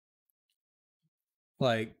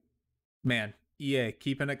Like, man, EA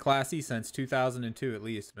keeping it classy since 2002 at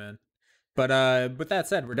least, man. But with that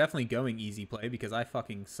said, we're definitely going easy play because I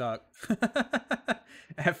fucking suck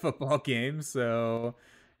at football games. So,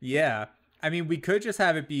 yeah. I mean, we could just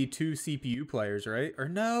have it be 2 CPU players, right? Or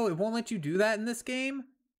no, it won't let you do that in this game?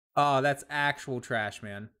 Oh, that's actual trash,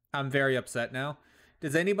 man. I'm very upset now.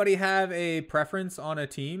 Does anybody have a preference on a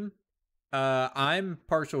team? I'm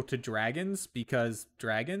partial to dragons because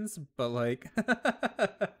dragons, but like,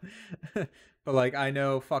 but like I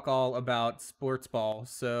know fuck all about sports ball,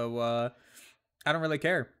 so I don't really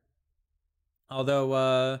care.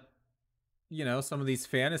 Although, you know, some of these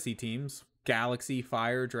fantasy teams, Galaxy,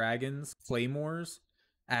 Fire, Dragons, Claymores,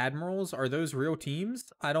 Admirals, are those real teams?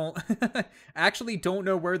 I don't actually don't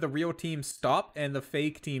know where the real teams stop and the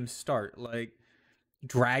fake teams start. Like,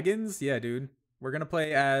 Dragons? Yeah, dude. We're gonna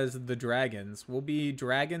play as the Dragons. We'll be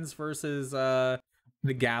Dragons versus the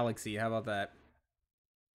Galaxy. How about that?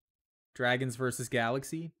 Dragons versus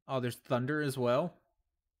Galaxy. Oh, there's Thunder as well.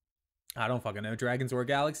 I don't fucking know. Dragons or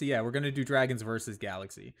Galaxy? Yeah, we're gonna do Dragons versus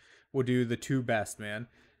Galaxy. We'll do the two best, man.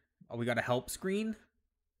 Oh, we got a help screen.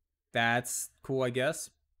 That's cool, I guess.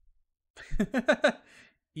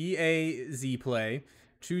 EA Z Play.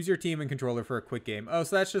 Choose your team and controller for a quick game. Oh,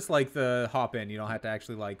 so that's just like the hop in. You don't have to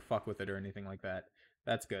actually like fuck with it or anything like that.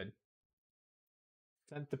 That's good.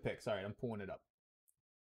 Send the pics. All right, I'm pulling it up.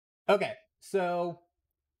 Okay, so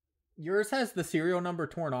yours has the serial number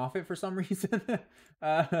torn off it for some reason.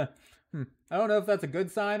 I don't know if that's a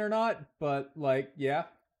good sign or not, but like, yeah.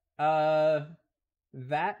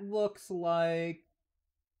 That looks like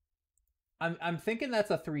I'm thinking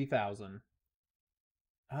that's a 3000.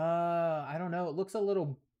 I don't know. It looks a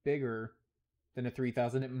little bigger than a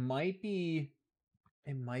 3000. It might be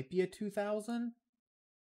a 2000.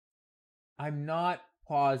 I'm not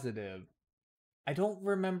positive. I don't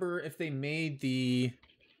remember if they made the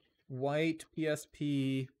white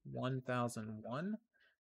PSP 1001.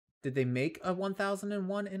 Did they make a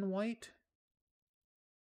 1001 in white?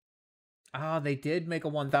 Ah, they did make a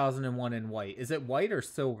 1001 in white. Is it white or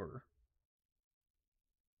silver?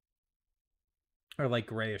 Or like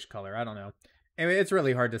grayish color. I don't know. Anyway, it's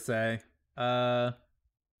really hard to say.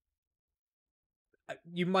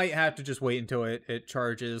 You might have to just wait until it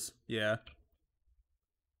charges. Yeah.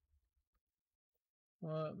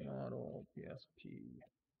 What model PSP?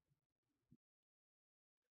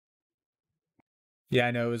 Yeah,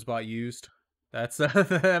 I know it was bought used. That's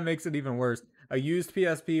that makes it even worse. A used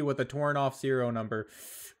PSP with a torn off serial number.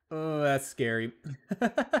 Oh, that's scary.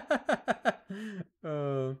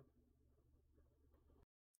 uh,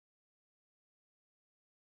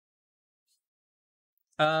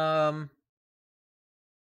 um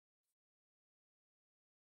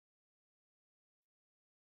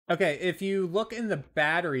Okay, if you look in the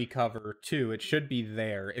battery cover too, it should be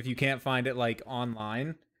there. If you can't find it like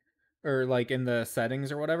online or like in the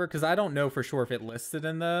settings or whatever, because I don't know for sure if it listed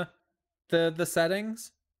in the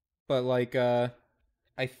settings, but like I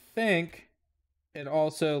think it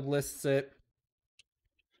also lists it.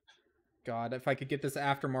 God, if I could get this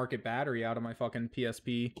aftermarket battery out of my fucking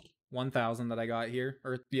PSP 1000 that I got here,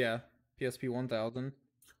 or yeah, PSP 1000.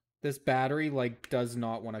 This battery like does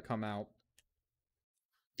not want to come out.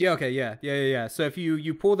 Yeah, okay, yeah. So if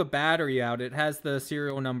you pull the battery out, it has the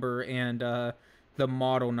serial number and the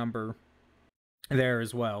model number there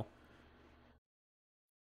as well.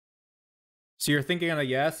 So you're thinking of a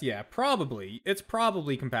yes? Yeah, probably. It's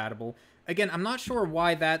probably compatible. Again, I'm not sure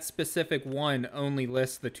why that specific one only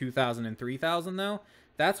lists the 2000 and 3000 though.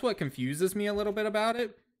 That's what confuses me a little bit about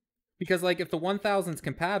it. Because like if the 1000's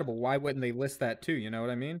compatible, why wouldn't they list that too, you know what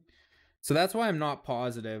I mean? So that's why I'm not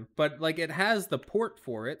positive. But like it has the port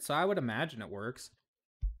for it, so I would imagine it works.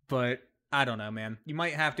 But I don't know, man. You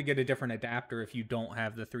might have to get a different adapter if you don't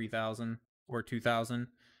have the 3000 or 2000.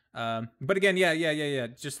 But again, yeah.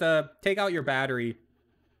 Just take out your battery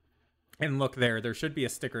and look there. There should be a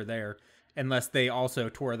sticker there, unless they also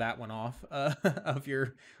tore that one off of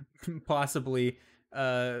your possibly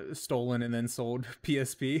stolen and then sold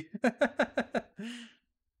PSP.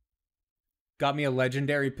 Got me a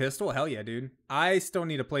legendary pistol? Hell yeah, dude. I still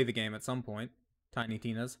need to play the game at some point. Tiny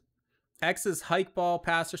Tina's. X is hike ball,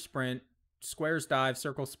 pass or sprint. Squares dive,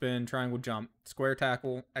 circle spin, triangle jump, square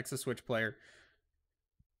tackle, X is switch player.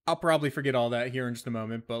 I'll probably forget all that here in just a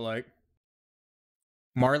moment, but like...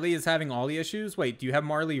 Marley is having all the issues? Wait, do you have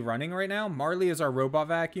Marley running right now? Marley is our robot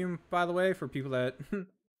vacuum, by the way, for people that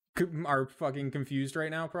are fucking confused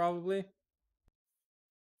right now, probably.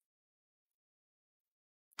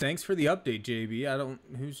 Thanks for the update, JB. I don't...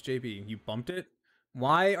 Who's JB? You bumped it?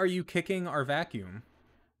 Why are you kicking our vacuum?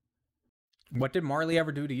 What did Marley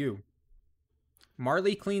ever do to you?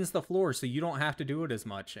 Marley cleans the floor so you don't have to do it as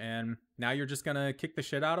much, and now you're just gonna kick the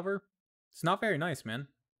shit out of her? It's not very nice, man.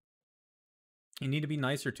 You need to be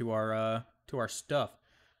nicer to our stuff.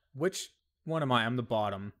 Which one am I? I'm the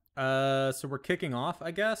bottom. So we're kicking off,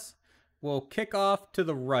 I guess. We'll kick off to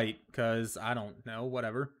the right, because I don't know,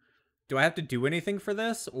 whatever. Do I have to do anything for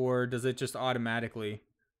this, or does it just automatically?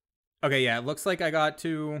 Okay, yeah, it looks like I got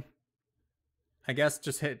to, I guess,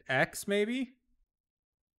 just hit X, maybe?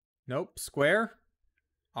 Nope, square?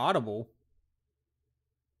 Audible?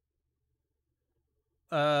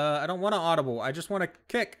 I don't want to audible. I just want to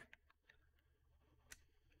kick.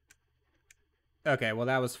 Okay, well,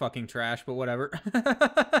 that was fucking trash, but whatever.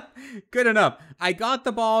 Good enough. I got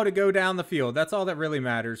the ball to go down the field. That's all that really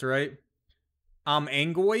matters, right?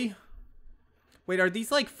 Angoy? Wait, are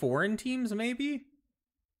these like foreign teams, maybe?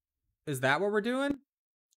 Is that what we're doing?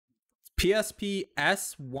 PSP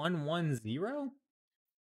S110?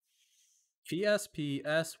 PSP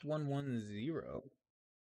S110.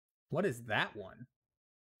 What is that one?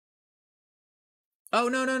 Oh,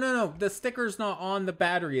 no. The sticker's not on the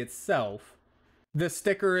battery itself. The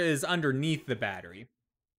sticker is underneath the battery.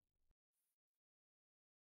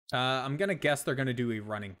 I'm gonna guess they're gonna do a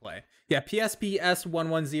running play. Yeah, PSP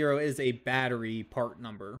S110 is a battery part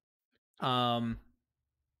number. But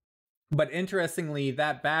interestingly,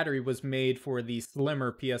 that battery was made for the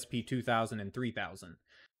slimmer PSP 2000 and 3000.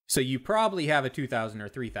 So you probably have a 2000 or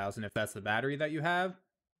 3000 if that's the battery that you have.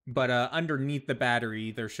 But underneath the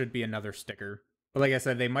battery, there should be another sticker. But like I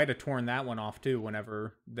said, they might have torn that one off too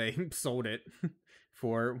whenever they sold it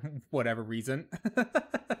for whatever reason.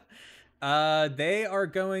 They are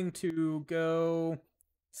going to go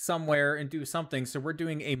somewhere and do something. So we're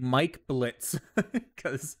doing a Mike Blitz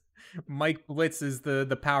because Mike Blitz is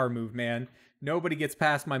the power move, man. Nobody gets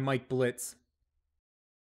past my Mike Blitz.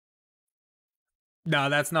 No,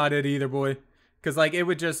 that's not it either, boy. Because like it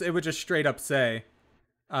would just straight up say,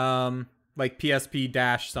 like PSP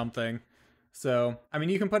dash something. So I mean,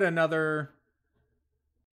 you can put another.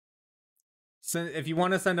 If you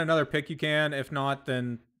want to send another pick, you can. If not,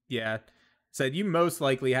 then yeah. Said you most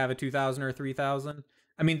likely have a 2000 or 3000.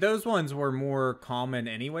 I mean, those ones were more common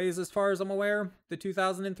anyways, as far as I'm aware. The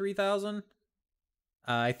 2000 and 3000.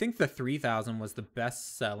 I think the 3000 was the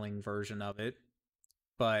best-selling version of it,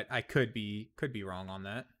 but I could be wrong on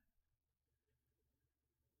that.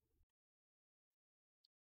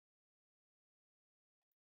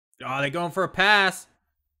 Oh, they going for a pass.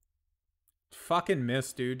 Fucking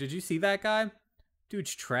miss, dude. Did you see that guy?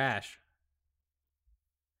 Dude's trash.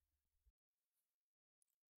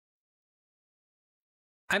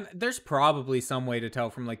 There's probably some way to tell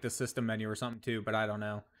from like the system menu or something too, but I don't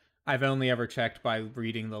know. I've only ever checked by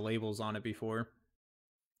reading the labels on it before.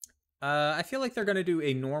 I feel like they're gonna do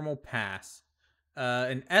a normal pass.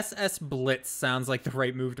 An SS Blitz sounds like the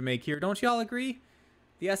right move to make here. Don't y'all agree?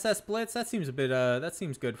 The SS Blitz, that seems a bit, that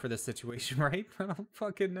seems good for this situation, right? I don't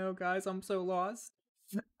fucking know, guys. I'm so lost.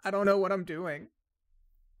 I don't know what I'm doing.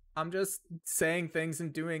 I'm just saying things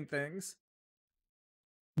and doing things.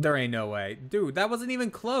 There ain't no way. Dude, that wasn't even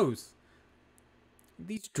close.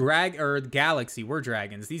 These Galaxy, we're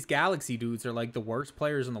dragons. These Galaxy dudes are like the worst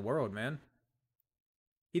players in the world, man.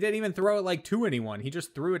 He didn't even throw it like to anyone. He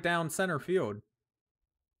just threw it down center field.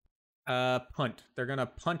 Punt. They're gonna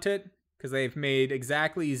punt it because they've made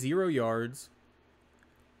exactly 0 yards.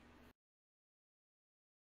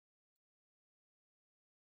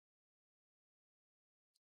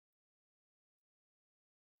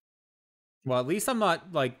 Well, at least I'm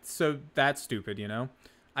not, like, so that stupid, you know?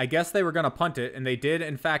 I guess they were gonna punt it, and they did,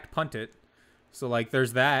 in fact, punt it. So, like,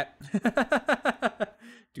 there's that.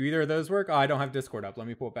 Do either of those work? Oh, I don't have Discord up. Let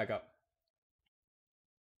me pull it back up.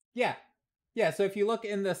 Yeah. Yeah, so if you look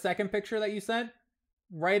in the second picture that you sent,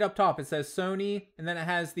 right up top, it says Sony, and then it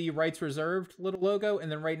has the rights reserved little logo,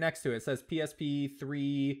 and then right next to it, it says PSP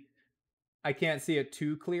 3. I can't see it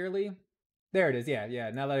too clearly. There it is. Yeah.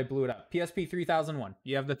 Now that I blew it up. PSP 3001.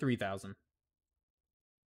 You have the 3000.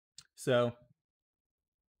 So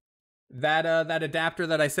that adapter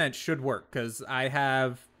that I sent should work because I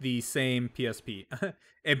have the same PSP.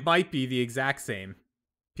 It might be the exact same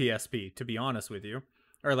PSP, to be honest with you,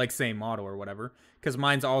 or like same model or whatever, because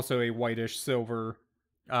mine's also a whitish silver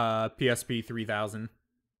PSP 3000.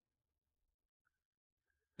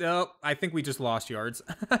 Oh, I think we just lost yards.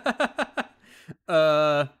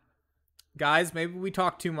 Guys, maybe we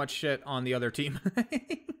talk too much shit on the other team.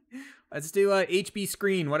 Let's do a HB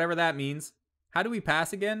screen, whatever that means. How do we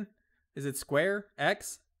pass again? Is it square?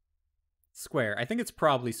 X? Square. I think it's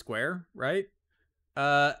probably square, right?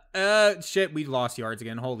 Shit, we lost yards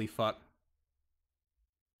again. Holy fuck.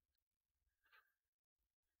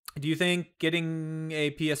 Do you think getting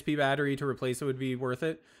a PSP battery to replace it would be worth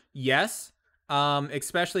it? Yes.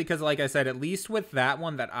 Especially because, like I said, at least with that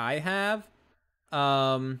one that I have,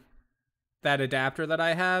 um, that adapter that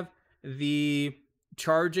I have, the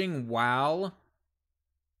charging while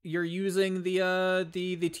you're using the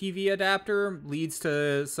TV adapter leads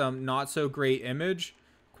to some not so great image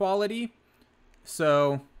quality.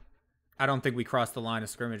 So I don't think we crossed the line of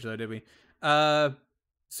scrimmage though, did we? Uh,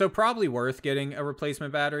 so probably worth getting a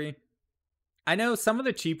replacement battery. I know some of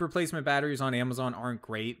the cheap replacement batteries on Amazon aren't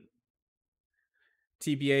great.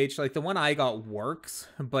 TBH, like the one I got works,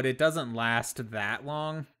 but it doesn't last that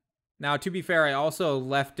long. Now, to be fair, I also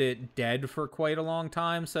left it dead for quite a long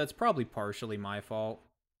time, so it's probably partially my fault.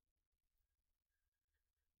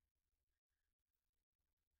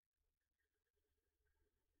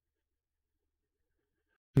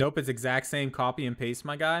 Nope, it's exact same copy and paste,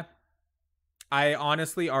 my guy. I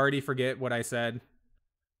honestly already forget what I said.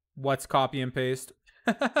 What's copy and paste?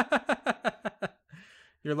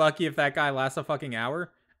 You're lucky if that guy lasts a fucking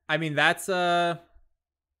hour. I mean, that's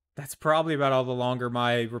probably about all the longer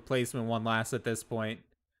my replacement one lasts at this point,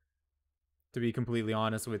 to be completely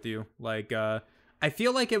honest with you. Like, I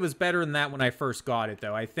feel like it was better than that when I first got it,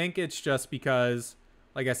 though. I think it's just because,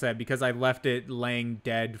 like I said, because I left it laying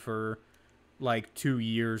dead for like 2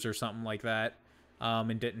 years or something like that,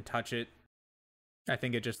 and didn't touch it. I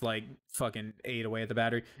think it just like fucking ate away at the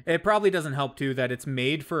battery. It probably doesn't help too that it's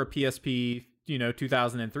made for a PSP,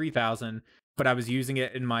 2000 and 3000, but I was using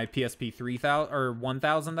it in my PSP 3000 or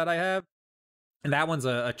 1000 that I have, and that one's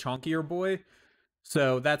a chunkier boy.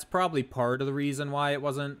 So that's probably part of the reason why it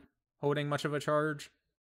wasn't holding much of a charge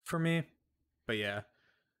for me. But yeah.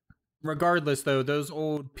 Regardless though, those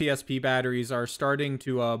old PSP batteries are starting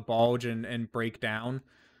to bulge and break down.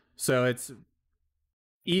 So it's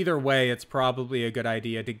either way, it's probably a good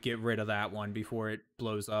idea to get rid of that one before it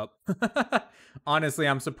blows up. Honestly,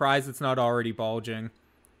 I'm surprised it's not already bulging.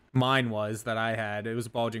 Mine was that I had. It was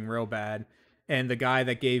bulging real bad. And the guy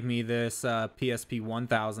that gave me this PSP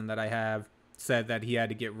 1000 that I have said that he had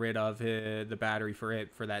to get rid of the battery for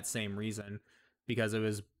it for that same reason, because it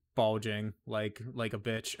was bulging like a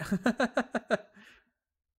bitch.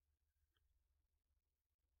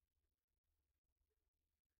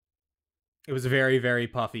 It was very, very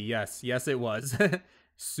puffy. Yes. Yes, it was.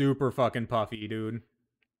 Super fucking puffy, dude.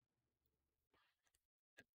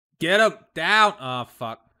 Get him down. Oh,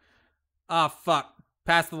 fuck. Oh, fuck.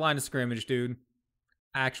 Past the line of scrimmage, dude.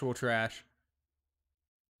 Actual trash.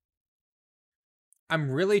 I'm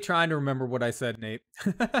really trying to remember what I said, Nate.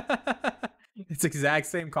 It's exact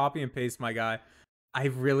same copy and paste, my guy. I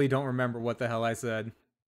really don't remember what the hell I said.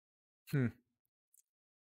 Hmm.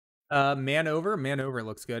 Man over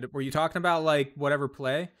looks good. Were you talking about like whatever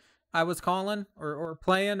play I was calling or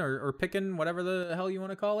playing or picking, whatever the hell you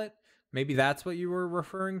want to call it? Maybe that's what you were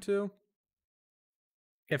referring to.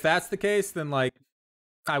 If that's the case, then like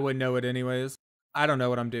I would know it anyways. I don't know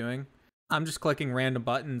what I'm doing. I'm just clicking random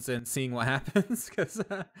buttons and seeing what happens because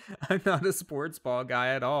I'm not a sports ball guy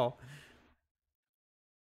at all.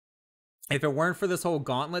 If it weren't for this whole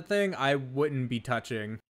Gauntlet thing, I wouldn't be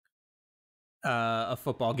touching a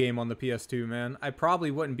football game on the PS2, man. I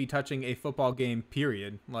probably wouldn't be touching a football game,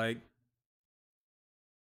 period. Like,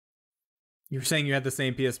 you were saying you had the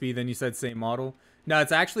same PSP, then you said same model. No,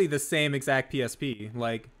 it's actually the same exact PSP.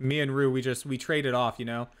 Like, me and Rue, we traded off.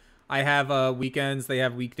 I have weekends, they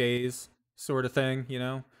have weekdays, sort of thing.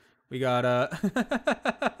 We got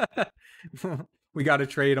we got to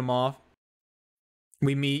trade them off.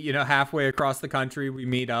 We meet, halfway across the country. We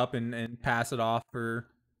meet up and pass it off for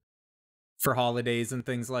holidays and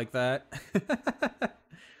things like that.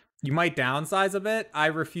 You might downsize a bit. I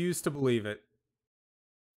refuse to believe it.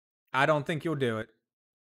 I don't think you'll do it.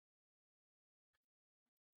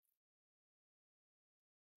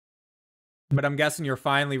 But I'm guessing you're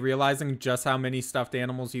finally realizing just how many stuffed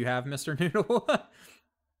animals you have, Mr. Noodle.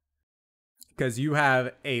 Because you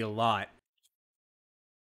have a lot.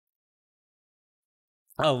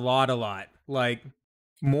 A lot, a lot. Like,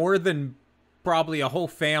 more than probably a whole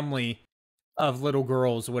family of little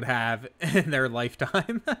girls would have in their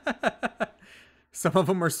lifetime. Some of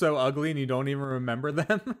them are so ugly and you don't even remember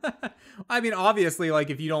them. I mean, obviously,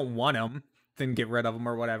 like, if you don't want them, then get rid of them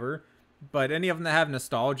or whatever. But any of them that have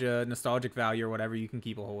nostalgic value or whatever, you can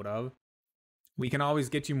keep a hold of. We can always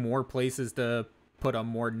get you more places to put them,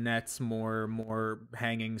 more nets, more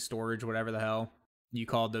hanging storage, whatever the hell you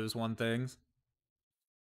called those one things.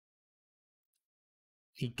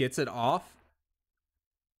 He gets it off.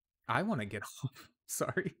 I want to get off.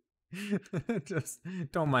 Sorry. Just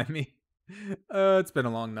don't mind me. It's been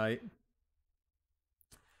a long night.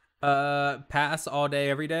 Pass all day,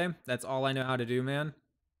 every day. That's all I know how to do, man.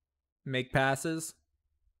 Make passes.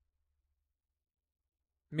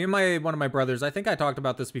 Me and one of my brothers, I think I talked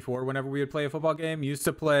about this before, whenever we would play a football game, used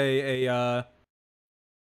to play a,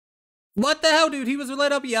 what the hell, dude? He was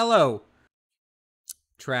lit up yellow.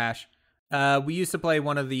 Trash. We used to play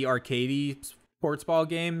one of the arcadey sports ball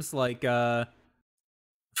games, like,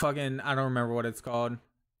 fucking, I don't remember what it's called.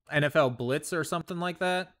 NFL Blitz or something like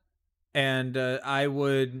that. And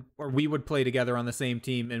we would play together on the same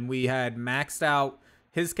team, and we had maxed out,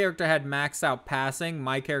 his character had maxed out passing,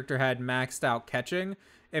 my character had maxed out catching.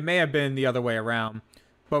 It may have been the other way around,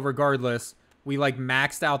 but regardless, we like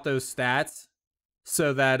maxed out those stats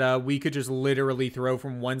so that we could just literally throw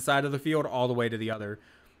from one side of the field all the way to the other.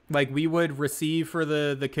 Like, we would receive for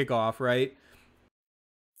the kickoff, right?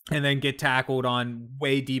 And then get tackled on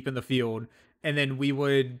way deep in the field. And then we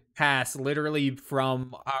would pass literally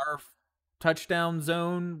from our touchdown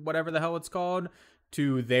zone, whatever the hell it's called,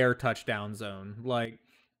 to their touchdown zone. Like,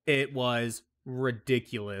 it was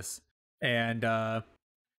ridiculous. And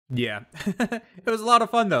yeah. It was a lot of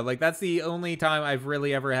fun though. Like, that's the only time I've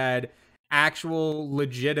really ever had actual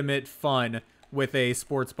legitimate fun with a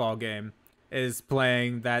sports ball game, is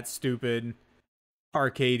playing that stupid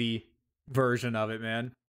arcadey version of it,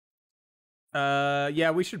 man.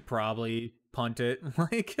 Yeah, we should probably punt it.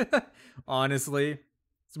 Like, honestly,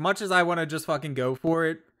 as much as I want to just fucking go for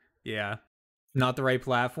it, yeah, not the right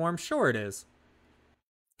platform. Sure it is.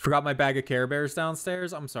 Forgot my bag of Care Bears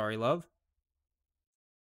downstairs. I'm sorry, love.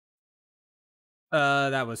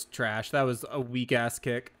 That was trash. That was a weak ass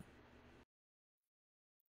kick.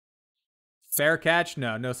 Fair catch?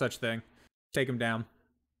 No, no such thing. Take him down.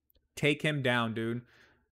 Take him down, dude.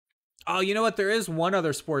 Oh, you know what? There is one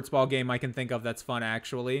other sports ball game I can think of that's fun,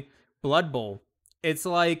 actually. Blood Bowl. It's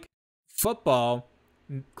like football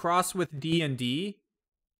crossed with D&D,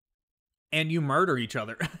 and you murder each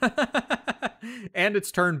other. And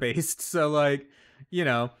it's turn-based, so, like, you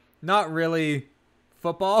know, not really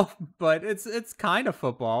football, but it's kind of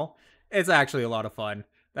football. It's actually a lot of fun.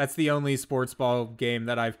 That's the only sports ball game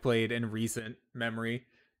that I've played in recent memory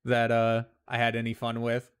that I had any fun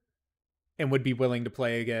with and would be willing to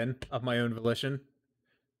play again of my own volition.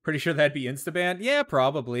 Pretty sure that'd be Instaban. Yeah,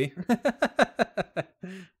 probably.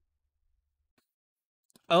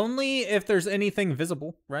 Only if there's anything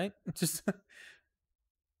visible, right? Just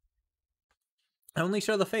only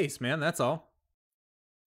show the face, man. That's all.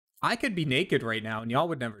 I could be naked right now, and y'all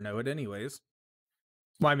would never know it anyways.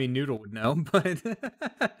 Well, I mean, Noodle would know, but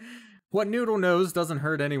what Noodle knows doesn't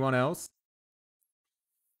hurt anyone else.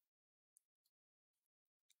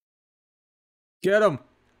 Get him!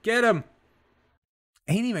 Get him!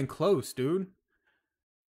 Ain't even close, dude.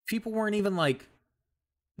 People weren't even, like,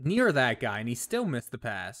 near that guy, and he still missed the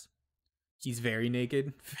pass. He's very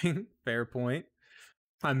naked. Fair point.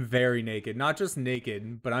 I'm very naked. Not just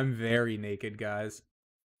naked, but I'm very naked, guys.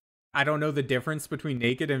 I don't know the difference between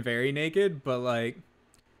naked and very naked, but, like,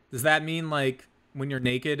 does that mean, like, when you're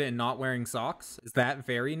naked and not wearing socks? Is that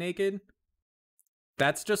very naked?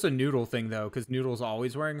 That's just a Noodle thing, though, because Noodle's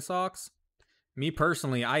always wearing socks. Me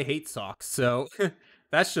personally, I hate socks, so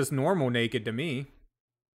that's just normal naked to me.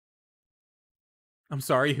 I'm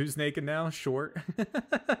sorry, who's naked now? Short.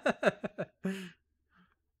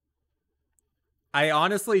 I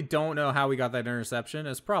honestly don't know how we got that interception.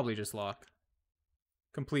 It's probably just luck.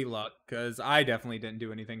 Complete luck, because I definitely didn't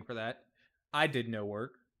do anything for that. I did no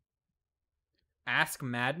work. Ask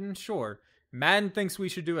Madden? Sure. Madden thinks we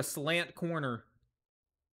should do a slant corner.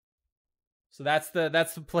 So that's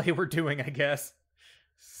the play we're doing, I guess.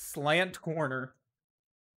 Slant corner.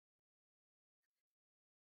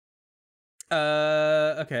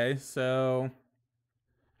 Okay, so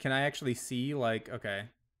can I actually see, like, okay.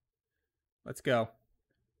 Let's go.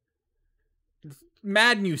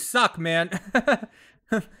 Madden, you suck, man.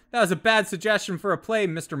 That was a bad suggestion for a play,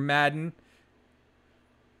 Mr. Madden.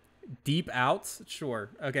 Deep outs? Sure.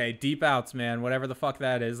 Okay, deep outs, man. Whatever the fuck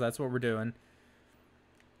that is, that's what we're doing.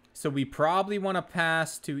 So we probably want to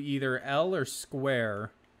pass to either L or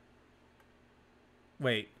square.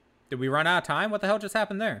 Wait, did we run out of time? What the hell just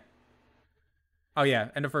happened there? Oh, yeah,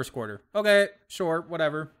 end of first quarter. Okay, sure,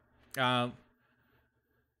 whatever. Ask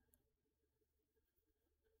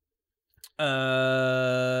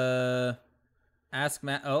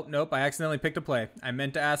Matt. Oh, nope, I accidentally picked a play. I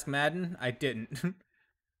meant to ask Madden. I didn't.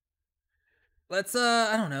 Let's,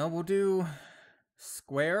 I don't know. We'll do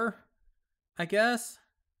square, I guess.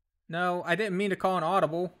 No, I didn't mean to call an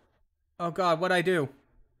audible. Oh, God, what'd I do?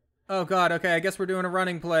 Oh, God, okay, I guess we're doing a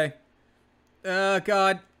running play.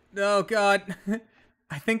 God. Oh, God.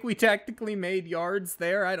 I think we technically made yards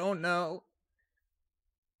there. I don't know.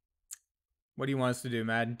 What do you want us to do,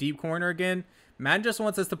 Madden? Deep corner again? Madden just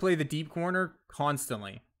wants us to play the deep corner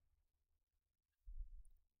constantly.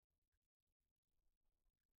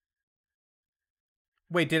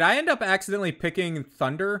 Wait, did I end up accidentally picking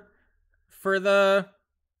Thunder for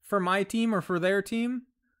my team or for their team?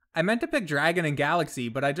 I meant to pick Dragon and Galaxy,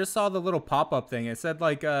 but I just saw the little pop-up thing. It said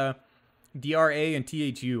like DRA and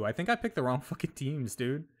THU. I think I picked the wrong fucking teams,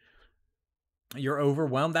 dude. You're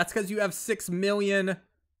overwhelmed? That's because you have 6 million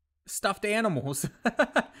stuffed animals.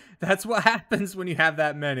 That's what happens when you have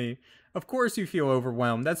that many. Of course you feel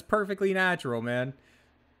overwhelmed. That's perfectly natural, man.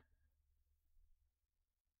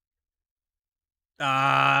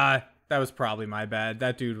 That was probably my bad.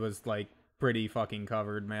 That dude was like pretty fucking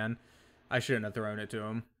covered, man. I shouldn't have thrown it to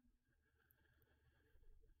him.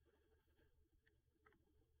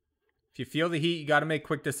 If you feel the heat, you gotta make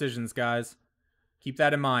quick decisions, guys. Keep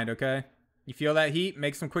that in mind, okay? You feel that heat?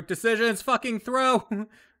 Make some quick decisions. Fucking throw.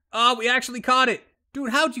 Oh, we actually caught it.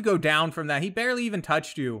 Dude, how'd you go down from that? He barely even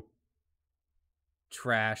touched you.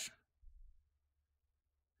 Trash.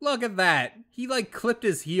 Look at that. He like clipped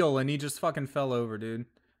his heel and he just fucking fell over, dude.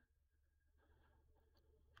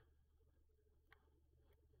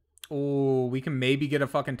 Oh, we can maybe get a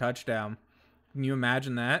fucking touchdown. Can you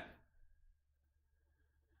imagine that?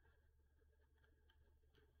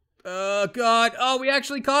 God. Oh, we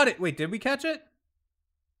actually caught it. Wait, did we catch it?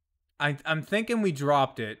 I'm thinking we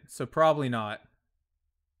dropped it, so probably not.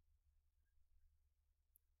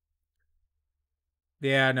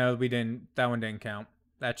 Yeah, no, we didn't. That one didn't count.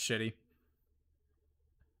 That's shitty.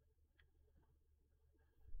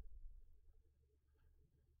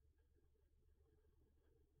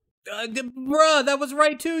 Bruh, that was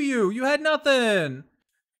right to you. You had nothing.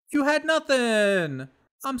 You had nothing.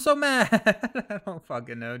 I'm so mad. I don't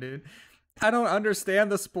fucking know, dude. I don't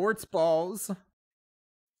understand the sports balls.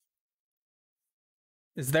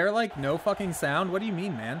 Is there, like, no fucking sound? What do you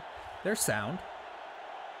mean, man? There's sound.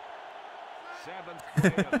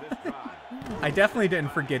 I definitely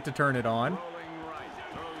didn't forget to turn it on.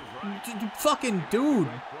 Fucking dude.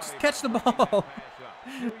 Just catch the ball.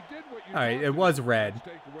 Alright, it was red,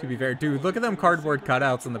 to be fair. Dude, look at them cardboard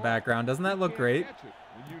cutouts in the background. Doesn't that look great?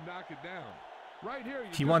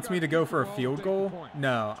 He wants me to go for a field goal?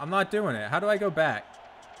 No, I'm not doing it. How do I go back?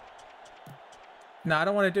 No, I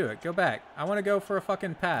don't want to do it. Go back. I want to go for a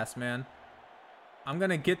fucking pass, man. I'm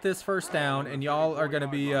going to get this first down, and y'all are going to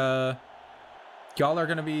be,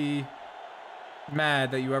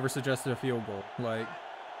 mad that you ever suggested a field goal. Like,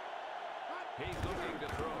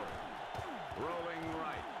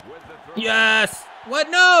 yes!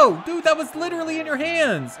 What? No! Dude, that was literally in your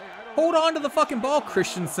hands. Hold on to the fucking ball,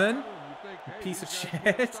 Christensen. Piece of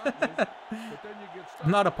shit.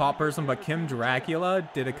 I'm not a pop person, but Kim Dracula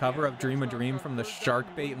did a cover of Dream a Dream from the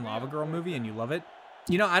Shark Bait and Lava Girl movie, and you love it.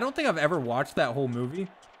 You know, I don't think I've ever watched that whole movie.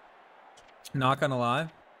 Not gonna lie.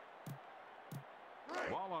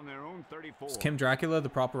 Is Kim Dracula the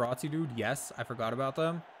paparazzi dude? Yes, I forgot about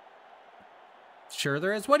them. Sure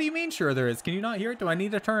there is? What do you mean sure there is? Can you not hear it? Do I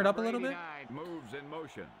need to turn it up a little bit?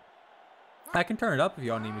 I can turn it up if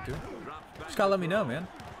y'all need me to. Just gotta let me know, man.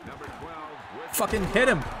 Fucking hit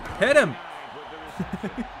him! Hit him!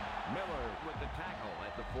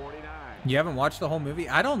 You haven't watched the whole movie?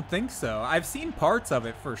 I don't think so. I've seen parts of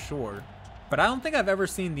it for sure. But I don't think I've ever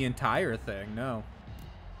seen the entire thing, no.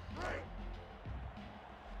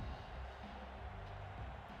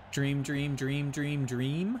 Dream, dream, dream, dream,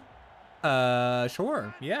 dream?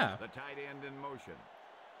 Sure, yeah. The tight end in motion.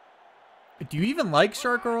 Do you even like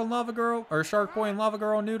Shark Girl and Lava Girl? Or Shark Boy and Lava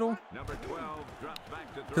Girl Noodle?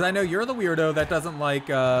 Because I know you're the weirdo that doesn't like,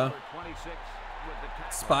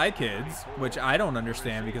 Spy Kids, which I don't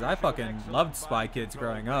understand because I fucking loved Spy Kids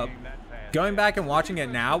growing up. Going back and watching it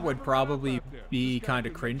now would probably be kind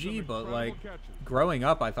of cringy, but like, growing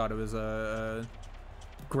up I thought it was a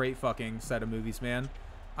great fucking set of movies, man.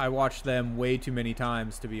 I watched them way too many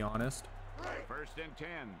times, to be honest. First and 10.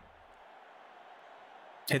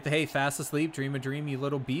 Hit the hay, fast asleep, dream a dream, you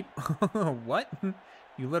little beep. What?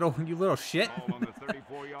 You little shit.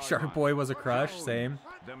 Shark Boy was a crush, same.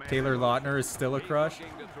 Taylor Lautner is still a crush.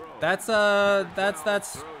 That's Dog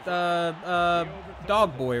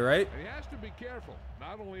Boy, right? He has to be careful.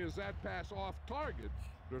 Not only is that pass off target,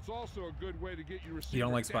 there's also a good way to get your receiver. You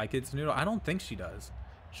don't like Spy Kids, Noodle? I don't think she does.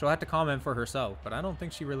 She'll have to comment for herself, but I don't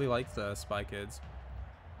think she really likes Spy Kids.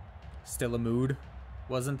 Still a mood.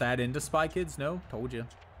 Wasn't that into Spy Kids? No, told you.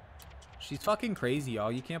 She's fucking crazy,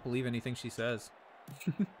 y'all. You can't believe anything she says.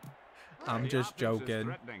 I'm just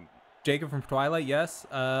joking. Jacob from Twilight, yes.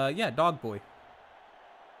 Yeah, Dog Boy.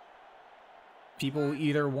 People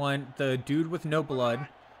either want the dude with no blood,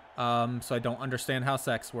 so I don't understand how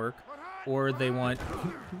sex work, or they want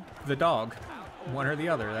the dog. One or the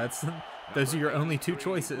other. Those are your only two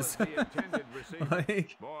choices.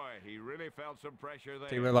 Like,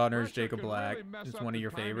 Taylor Lautner's Jacob Black is one of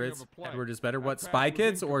your favorites. Edward is better. What, Spy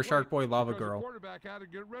Kids or Shark Boy Lava Girl?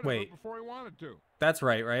 Wait, that's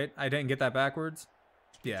right? I didn't get that backwards.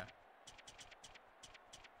 Yeah.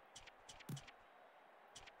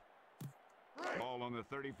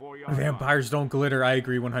 Vampires don't glitter. I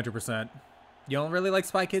agree 100%. You don't really like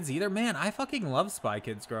Spy Kids either? Man, I fucking love Spy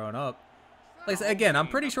Kids growing up. Like, again, I'm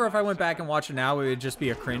pretty sure if I went back and watched it now, it would just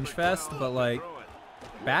be a cringe fest. But, like,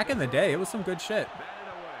 back in the day, it was some good shit.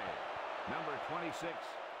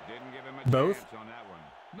 Both?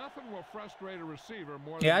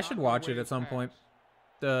 Yeah, I should watch it at some point.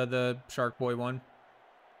 The Shark Boy one.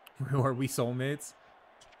 Are we soulmates?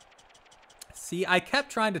 See, I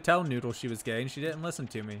kept trying to tell Noodle she was gay, and she didn't listen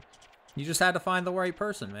to me. You just had to find the right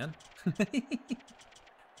person, man.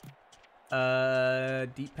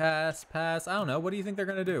 Deep pass. I don't know. What do you think they're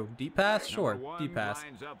gonna do? Deep pass? Sure. Deep pass.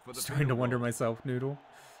 Starting to wonder myself, Noodle.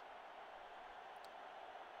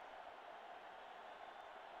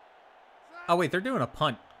 Oh wait, they're doing a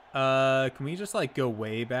punt. Can we just like go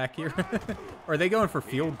way back here? Or are they going for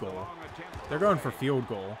field goal? They're going for field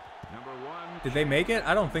goal. Did they make it?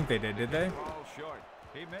 I don't think they did they?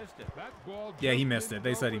 Yeah, he missed it.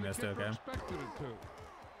 They said he missed it, okay.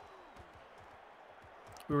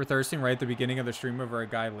 We were thirsting right at the beginning of the stream over a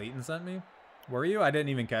guy Leighton sent me. Were you? I didn't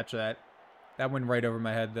even catch that. That went right over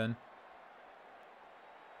my head then.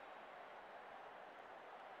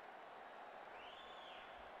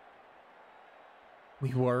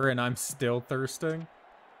 We were, and I'm still thirsting.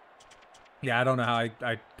 Yeah, I don't know how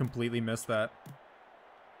I completely missed that.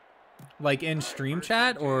 Like in stream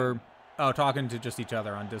chat or... Oh, talking to just each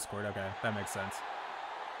other on Discord. Okay, that makes sense.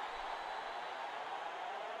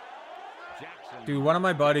 Dude, one of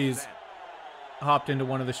my buddies hopped into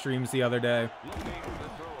one of the streams the other day.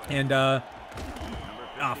 And, oh,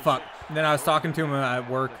 fuck. And then I was talking to him at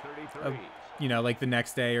work, you know, like the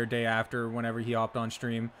next day or day after, whenever he hopped on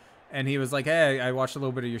stream. And he was like, hey, I watched a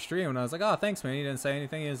little bit of your stream. And I was like, oh, thanks, man. He didn't say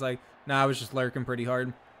anything. He was like, nah, I was just lurking pretty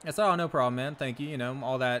hard. I said, oh, no problem, man. Thank you. You know,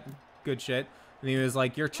 all that good shit. And he was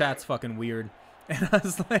like, your chat's fucking weird. And I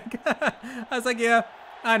was like, yeah,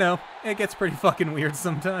 I know. It gets pretty fucking weird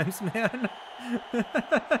sometimes, man.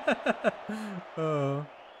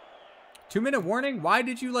 2-minute warning? Why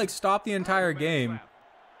did you, like, stop the entire game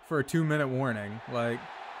for a 2-minute warning? Like,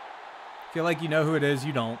 feel like you know who it is.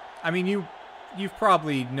 You don't. I mean, you've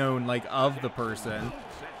probably known, like, of the person.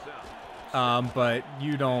 But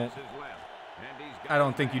you don't. I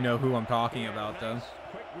don't think you know who I'm talking about, though.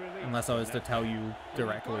 Unless I was to tell you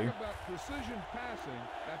directly.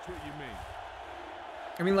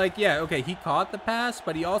 I mean, like, yeah, okay, he caught the pass,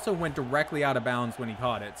 but he also went directly out of bounds when he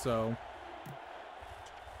caught it, so...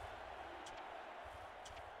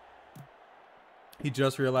 He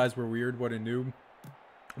just realized we're weird, what a noob.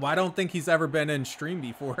 Well, I don't think he's ever been in stream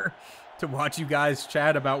before to watch you guys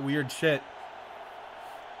chat about weird shit.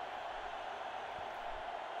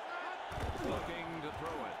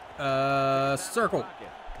 Circle.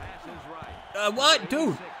 What?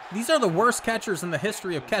 Dude, these are the worst catchers in the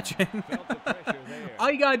history of catching.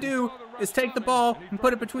 All you gotta do is take the ball and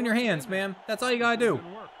put it between your hands, man. That's all you gotta do.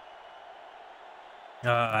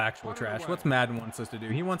 Actual trash. What's Madden wants us to do?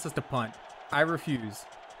 He wants us to punt. I refuse.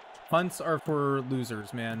 Punts are for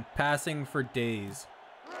losers, man. Passing for days.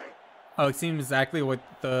 Oh, it seems exactly what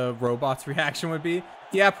the robot's reaction would be.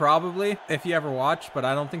 Yeah, probably, if he ever watched, but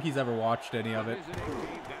I don't think he's ever watched any of it.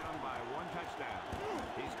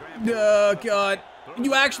 Oh, God.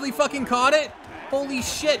 You actually fucking caught it? Holy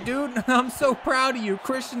shit, dude. I'm so proud of you.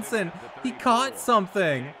 Christensen, he caught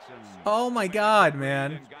something. Oh, my God,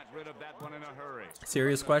 man.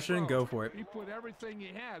 Serious question? Go for it. He put everything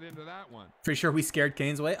he had into that one. Pretty sure we scared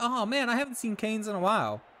Canes away. Oh, man, I haven't seen Canes in a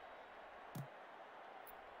while.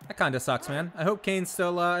 That kind of sucks, man. I hope Canes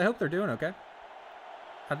still, I hope they're doing okay.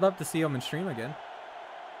 I'd love to see them in stream again.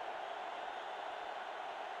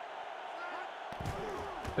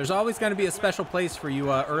 There's always going to be a special place for you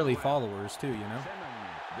early followers, too, you know?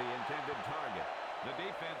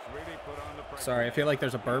 Sorry, I feel like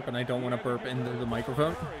there's a burp, and I don't want to burp into the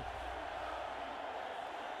microphone.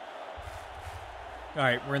 All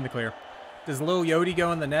right, we're in the clear. Does Lil Yodi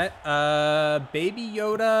go in the net? Baby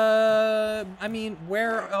Yoda... I mean,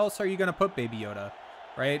 where else are you going to put Baby Yoda?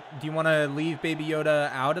 Right? Do you want to leave Baby Yoda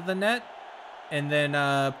out of the net? And then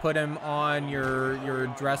put him on your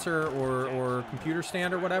dresser or computer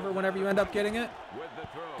stand or whatever whenever you end up getting it?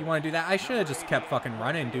 Do you want to do that? I should have just kept fucking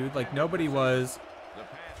running, dude. Like, nobody was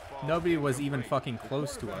even fucking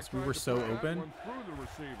close to us. We were so open.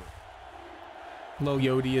 Lil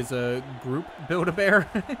Yodi is a group Build-A-Bear.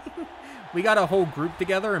 We got a whole group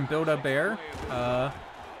together and Build-A-Bear.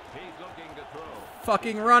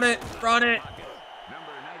 Fucking run it! Run it!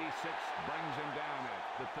 Number 96 brings him down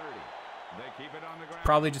at the 30. They keep it on the ground.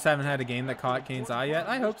 Probably just haven't had a game that caught Kane's eye yet.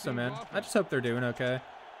 I hope so, man. I just hope they're doing okay.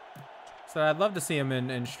 So I'd love to see him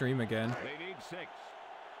in stream again. They need 6.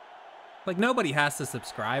 Like, nobody has to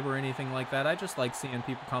subscribe or anything like that. I just like seeing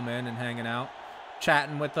people come in and hanging out,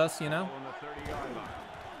 chatting with us, you know?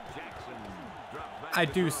 I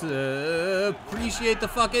do appreciate the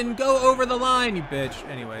fucking go over the line, you bitch.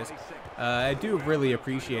 Anyways, I do really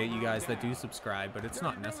appreciate you guys that do subscribe, but it's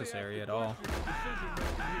not necessary at all.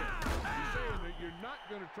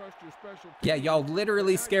 Yeah, y'all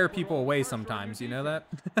literally scare people away sometimes, you know that?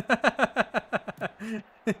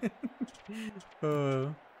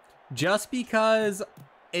 Just because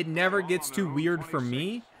it never gets too weird for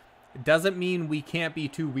me, doesn't mean we can't be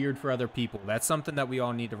too weird for other people. That's something that we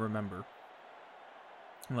all need to remember.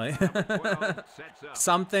 Like,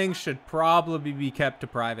 some things should probably be kept to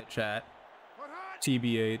private chat.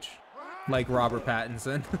 TBH. Like Robert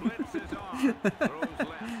Pattinson.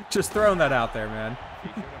 Just throwing that out there, man.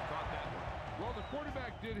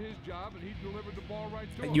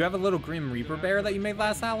 You have a little Grim Reaper bear that you made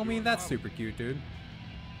last Halloween? That's super cute, dude.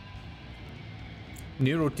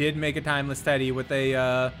 Noodle did make a timeless teddy with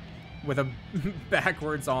a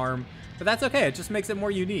backwards arm, but that's okay. It just makes it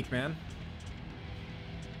more unique, man.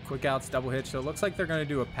 Quick outs, double hitch. So it looks like they're going to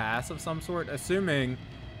do a pass of some sort, assuming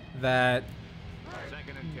that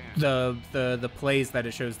the plays that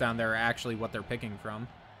it shows down there are actually what they're picking from.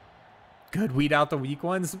 Good, weed out the weak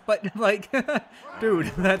ones, but like,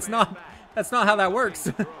 dude, that's not how that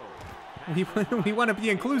works. we want to be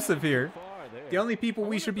inclusive here. The only people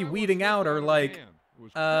we should be weeding out are like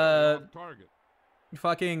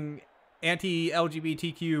fucking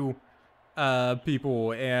anti-LGBTQ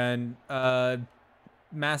people and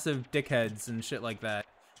massive dickheads and shit like that.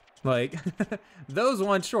 Like, those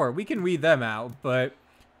ones, sure, we can weed them out, but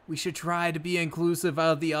we should try to be inclusive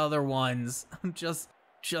of the other ones. I'm just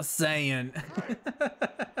saying.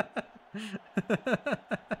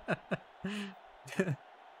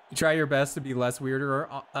 Try your best to be less weirder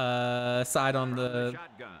side on the...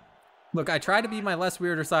 Look, I try to be my less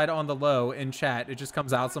weirder side on the low in chat. It just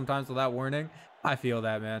comes out sometimes without warning. I feel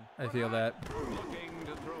that, man. I feel that.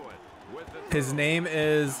 His name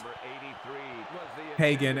is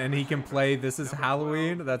Hagen, and he can play This Is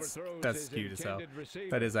Halloween. That's cute as hell.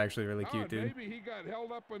 That is actually really cute, dude.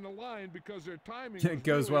 It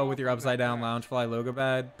goes well with your upside down Loungefly logo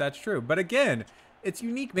pad. That's true. But again, it's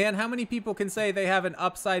unique, man. How many people can say they have an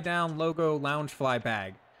upside down logo Loungefly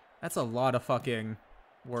bag? That's a lot of fucking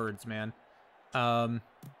words, man.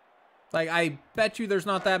 Like, I bet you there's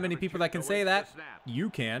not that many people that can say that. You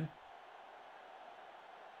can.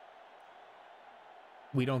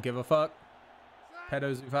 We don't give a fuck.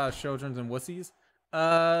 Pedos, children's, and wussies.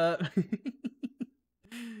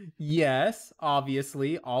 Yes,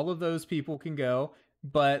 obviously, all of those people can go.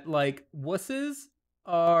 But, like, wusses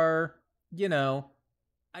are, you know,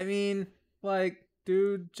 I mean, like,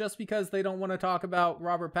 dude, just because they don't want to talk about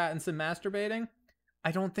Robert Pattinson masturbating,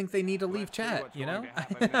 I don't think they need to leave chat, you know?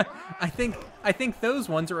 I think those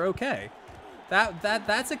ones are okay.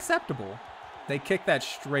 That's acceptable. They kick that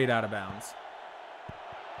straight out of bounds.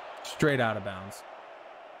 Straight out of bounds.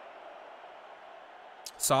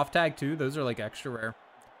 Soft tag too, those are like extra rare.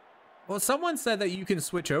 Well, someone said that you can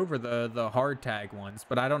switch over the hard tag ones,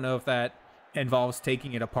 but I don't know if that involves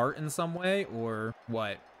taking it apart in some way or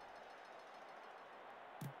what.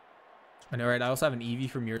 I know, right? I also have an Eevee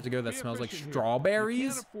from years ago that smells like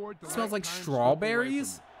strawberries. It smells like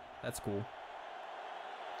strawberries? That's cool.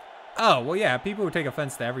 Oh, well, yeah, people would take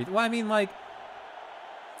offense to everything. Well, I mean, like,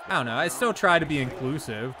 I don't know. I still try to be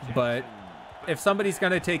inclusive, but if somebody's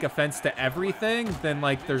going to take offense to everything, then,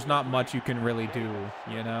 like, there's not much you can really do,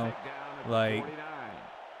 you know? Like,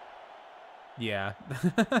 yeah.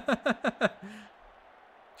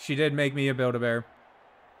 She did make me a Build-A-Bear.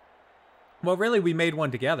 Well, really, we made one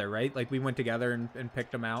together, right? Like, we went together and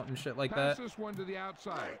picked them out and shit like that. Pass this one to the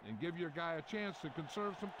outside and give your guy a chance to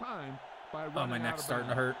conserve some time by running. Oh, my neck's starting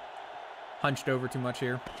to hurt. Hunched over too much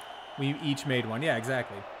here. We each made one. Yeah,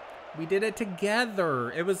 exactly. We did it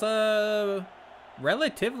together. It was a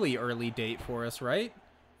relatively early date for us, right?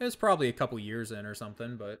 It was probably a couple years in or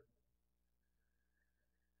something, but...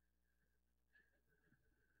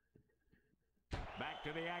 Back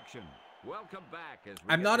to the action. Welcome back.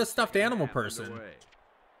 I'm not a stuffed animal person.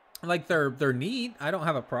 Like, they're neat. I don't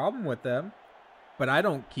have a problem with them. But I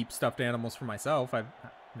don't keep stuffed animals for myself. I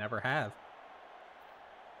never have.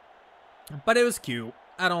 But it was cute.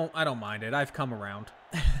 I don't mind it. I've come around.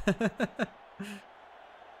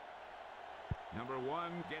 Number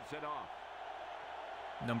 1 gets it off.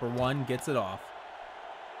 Number 1 gets it off.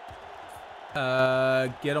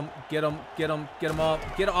 Get him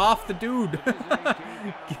off. Get off the dude.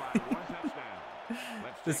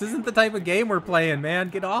 This isn't the type of game we're playing, man.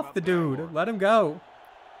 Get off the dude. Let him go.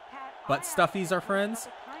 Butt stuffies are friends.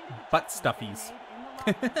 Butt stuffies.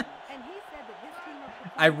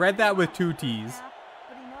 I read that with 2 T's.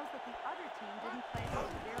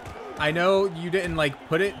 I know you didn't like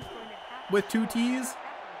put it with 2 T's,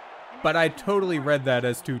 but I totally read that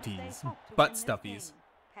as 2 T's. Butt stuffies.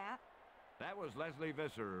 That was Leslie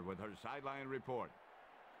Visser with her sideline report.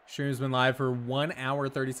 Stream's been live for 1 hour,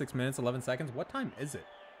 36 minutes, 11 seconds. What time is it?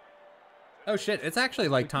 Oh shit, it's actually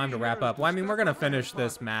like time to wrap up. Well, I mean, we're gonna finish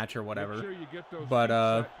this match or whatever.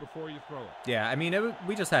 But yeah, I mean,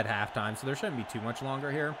 we just had halftime, so there shouldn't be too much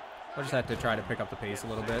longer here. We'll just have to try to pick up the pace a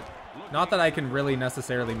little bit. Not that I can really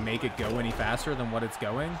necessarily make it go any faster than what it's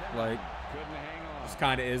going. Like, just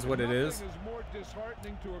kind of is what it is.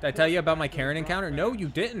 Did I tell you about my Karen encounter? No, you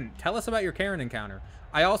didn't. Tell us about your Karen encounter.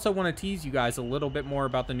 I also want to tease you guys a little bit more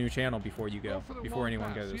about the new channel before you go, before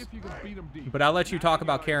anyone goes. But I'll let you talk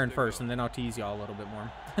about Karen first, and then I'll tease y'all a little bit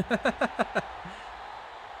more.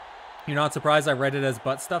 You're not surprised I read it as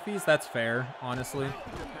butt stuffies? That's fair, honestly.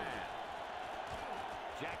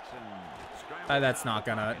 That's not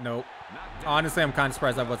gonna, nope. Honestly, I'm kind of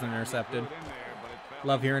surprised I wasn't intercepted.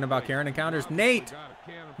 Love hearing about Karen encounters. Nate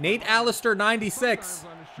Allister 96.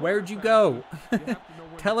 Where'd you go?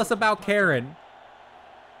 Tell us about Karen.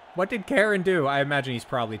 What did Karen do? I imagine he's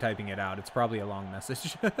probably typing it out. It's probably a long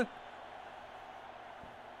message.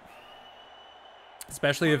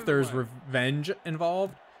 Especially if there's revenge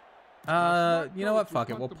involved. You know what? Fuck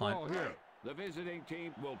it. We'll punt. The visiting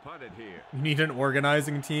team will punt it here. You need an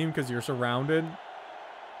organizing team because you're surrounded.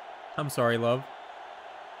 I'm sorry, love.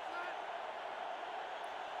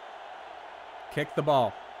 Kick the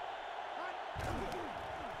ball.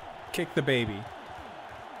 Kick the baby.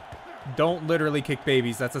 Don't literally kick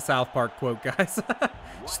babies. That's a South Park quote, guys.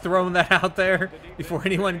 Just throwing that out there before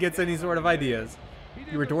anyone gets any sort of ideas.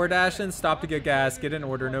 You were door dashing, stop to get gas, get an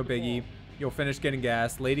order, no biggie. You'll finish getting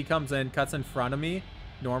gas. Lady comes in, cuts in front of me.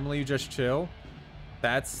 Normally you just chill.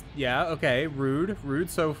 That's, yeah, okay. Rude. Rude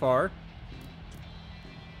so far.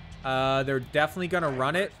 They're definitely going to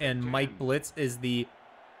run it, and Mike Blitz is the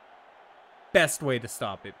best way to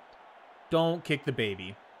stop it. Don't kick the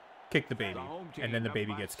baby. Kick the baby, and then the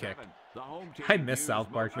baby gets kicked. I miss South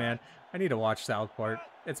Park, man. I need to watch South Park.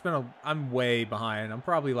 It's been I'm way behind. I'm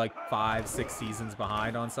probably like 5-6 seasons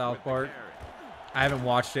behind on South Park. I haven't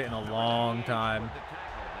watched it in a long time.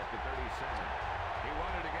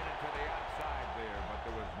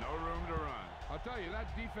 I'll tell you,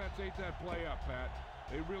 that defense ate that play up, Pat.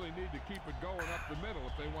 They really need to keep it going up the middle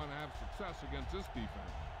if they want to have success against this defense.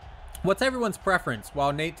 What's everyone's preference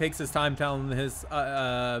while Nate takes his time telling his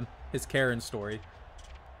Karen story?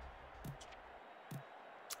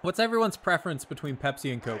 What's everyone's preference between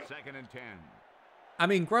Pepsi and Coke? 2nd and 10. I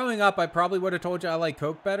mean, growing up, I probably would have told you I like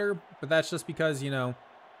Coke better, but that's just because, you know,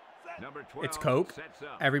 it's Coke.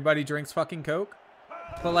 Everybody drinks fucking Coke.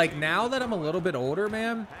 But, like, now that I'm a little bit older,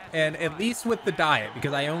 man, and at least with the diet,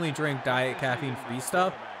 because I only drink diet caffeine-free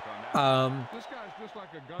stuff,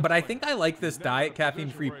 but I think I like this diet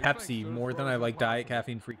caffeine-free Pepsi more than I like diet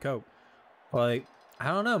caffeine-free Coke. Like, I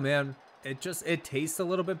don't know, man. It tastes a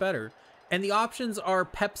little bit better. And the options are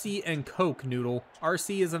Pepsi and Coke, Noodle.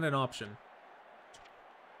 RC isn't an option.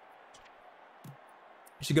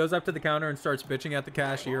 She goes up to the counter and starts bitching at the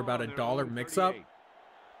cashier about $1 mix-up.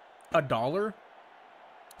 $1?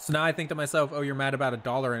 So now I think to myself, oh, you're mad about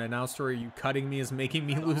 $1, and now story you cutting me is making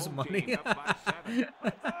me lose money.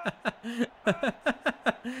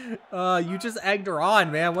 You just egged her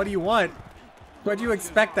on, man. What do you want? What do you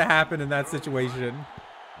expect to happen in that situation?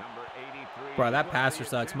 Bro, that passer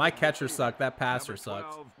sucks. My catcher sucked. That passer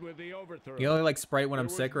sucks. You only like Sprite when I'm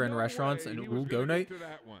sick or in restaurants, and ooh, go night.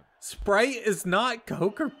 Sprite is not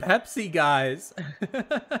Coke or Pepsi, guys.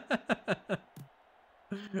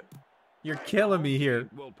 You're killing me here.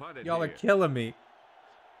 Y'all are killing me.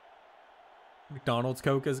 McDonald's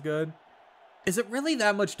Coke is good. Is it really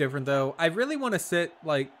that much different, though? I really want to sit,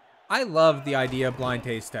 like, I love the idea of blind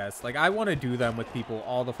taste tests. Like, I want to do them with people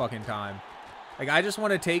all the fucking time. Like, I just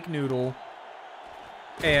want to take Noodle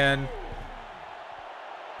and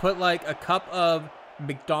put, like, a cup of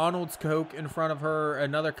McDonald's Coke in front of her,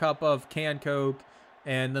 another cup of canned Coke,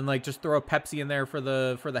 and then, like, just throw a Pepsi in there for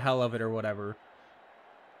the hell of it or whatever.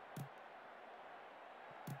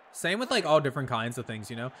 Same with like all different kinds of things,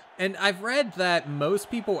 you know? And I've read that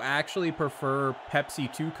most people actually prefer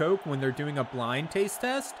Pepsi to Coke when they're doing a blind taste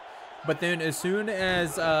test. But then as soon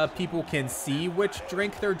as people can see which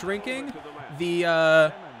drink they're drinking,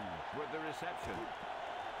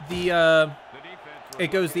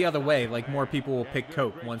 it goes the other way. Like more people will pick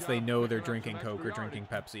Coke once they know they're drinking Coke or drinking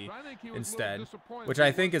Pepsi instead, which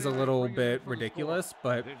I think is a little bit ridiculous.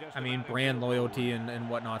 But I mean, brand loyalty and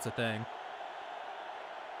whatnot's a thing.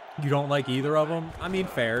 You don't like either of them? I mean,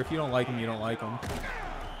 fair. If you don't like them, you don't like them.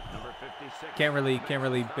 Can't really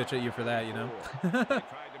bitch at you for that, you know?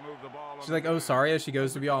 She's like, oh, sorry, as she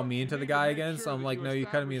goes to be all mean to the guy again. So I'm like, no, you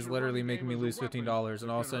cutting me is literally making me lose $15.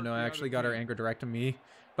 And also, no, I actually got her anger direct to me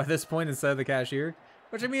by this point instead of the cashier.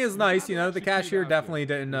 Which, I mean, is nice, you know? The cashier definitely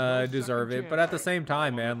didn't deserve it. But at the same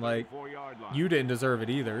time, man, like, you didn't deserve it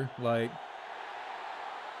either. Like,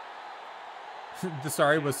 the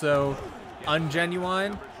sorry was so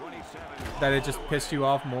ungenuine that it just pissed you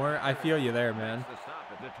off more. I feel you there, man.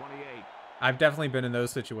 I've definitely been in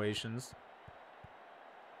those situations.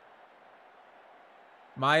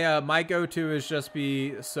 My go-to is just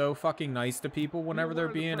be so fucking nice to people whenever they're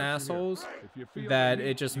being assholes that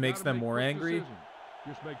it just makes them more angry.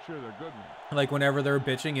 Just make sure they're good. Like whenever they're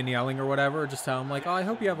bitching and yelling or whatever, just tell them like, oh, I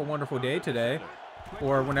hope you have a wonderful day today.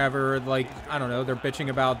 Or whenever, like, I don't know, they're bitching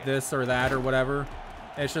about this or that or whatever.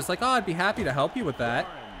 It's just like, oh, I'd be happy to help you with that.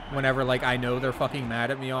 Whenever, like, I know they're fucking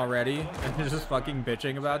mad at me already and they're just fucking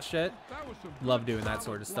bitching about shit. Love doing that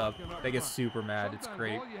sort of stuff. They get super mad. It's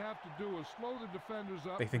great.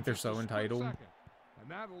 They think they're so entitled.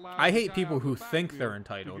 I hate people who think they're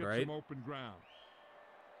entitled, right?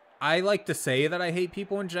 I like to say that I hate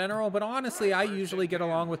people in general, but honestly, I usually get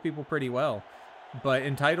along with people pretty well. But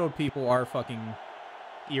entitled people are fucking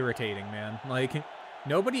irritating, man. Like,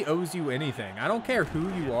 nobody owes you anything. I don't care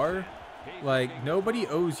who you are. Like, nobody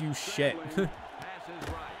owes you shit.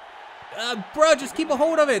 Bro, just keep a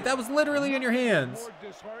hold of it. That was literally in your hands.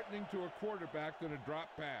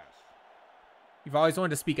 You've always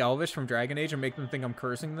wanted to speak Elvish from Dragon Age and make them think I'm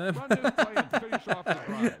cursing them?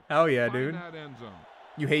 Hell yeah, dude.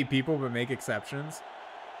 You hate people but make exceptions.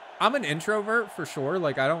 I'm an introvert for sure.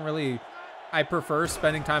 Like, I prefer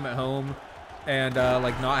spending time at home and,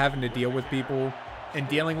 like, not having to deal with people. And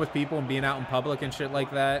dealing with people and being out in public and shit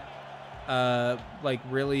like that. Like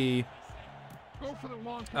really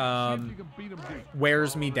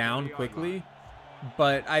wears me down quickly,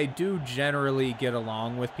 but I do generally get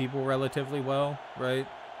along with people relatively well, right?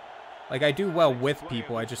 Like I do well with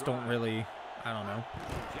people, I just don't really, I don't know,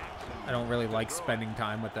 I don't really like spending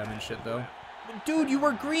time with them and shit though. Dude, you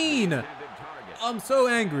were green! I'm so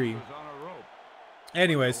angry.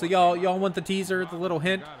 Anyway, so y'all want the teaser, the little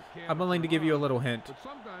hint? I'm willing to give you a little hint.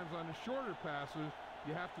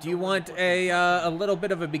 Do you want a little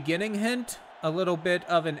bit of a beginning hint, a little bit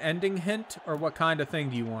of an ending hint, or what kind of thing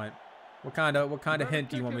do you want? What kind of hint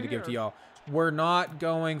do you want me to give to y'all? We're not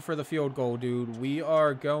going for the field goal, dude. We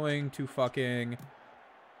are going to fucking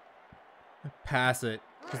pass it,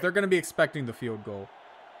 because they're gonna be expecting the field goal.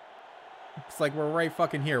 It's like we're right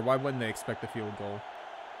fucking here. Why wouldn't they expect the field goal?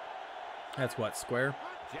 That's what, square?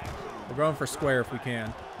 We're going for square if we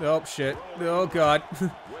can. Oh, shit. Oh, God.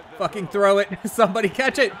 Fucking throw it. Somebody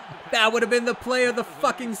catch it. That would have been the play of the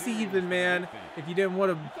fucking season, man. If you didn't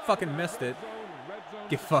want to fucking missed it.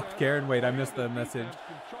 Get fucked, Karen. Wait, I missed the message.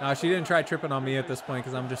 Nah, she didn't try tripping on me at this point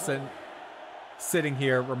because I'm just sitting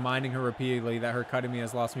here reminding her repeatedly that her cutting me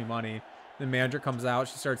has lost me money. The manager comes out.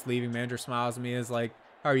 She starts leaving. Manager smiles at me. Is like,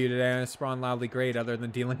 how are you today? And I respond loudly, great, other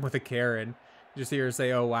than dealing with a Karen. Just hear her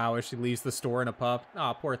say, oh, wow, as she leaves the store in a puff.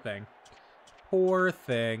 Aw, poor thing. Poor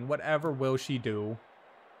thing. Whatever will she do?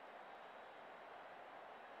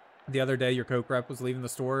 The other day, your Coke rep was leaving the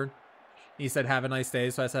store. He said, have a nice day.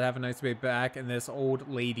 So I said, have a nice day back. And this old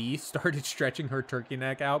lady started stretching her turkey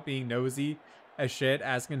neck out, being nosy as shit,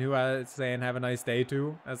 asking who I was saying have a nice day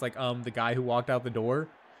to. I was like, the guy who walked out the door.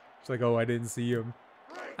 She's like, oh, I didn't see him.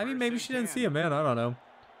 I mean, maybe she didn't see him, man. I don't know.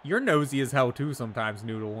 You're nosy as hell, too, sometimes,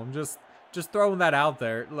 Noodle. I'm just throwing that out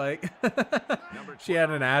there. Like, she had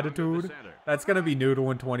an attitude. That's going to be Noodle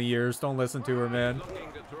in 20 years. Don't listen to her, man.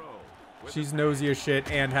 She's nosy as shit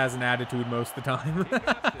and has an attitude most of the time.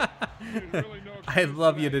 I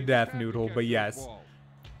love you to death, Noodle, but yes.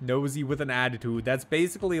 Nosy with an attitude. That's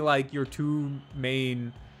basically like your two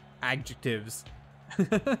main adjectives.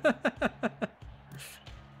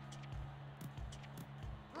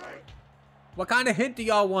 What kind of hint do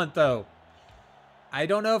y'all want, though? I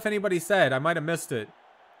don't know if anybody said. I might have missed it.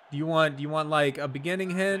 Do you want like a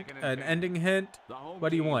beginning hint, an ending hint? What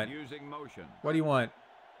do you want? What do you want?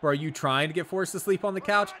 Bro, are you trying to get forced to sleep on the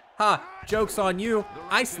couch? Ha, joke's on you.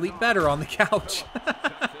 I sleep better on the couch.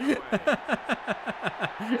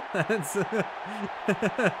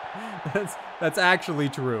 that's actually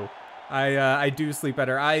true. I do sleep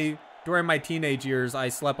better. During my teenage years, I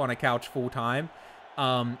slept on a couch full time.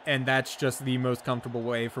 And that's just the most comfortable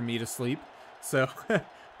way for me to sleep. So,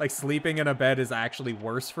 like, sleeping in a bed is actually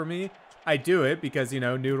worse for me. I do it because, you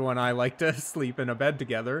know, Noodle and I like to sleep in a bed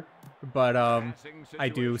together. But, I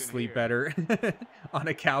do sleep better on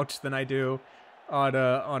a couch than I do on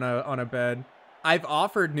a bed. I've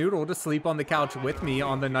offered Noodle to sleep on the couch with me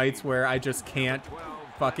on the nights where I just can't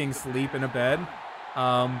fucking sleep in a bed.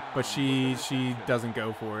 But she doesn't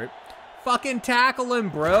go for it. Fucking tackle him,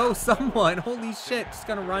 bro. Someone. Holy shit. Just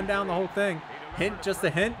gonna run down the whole thing. Hint, just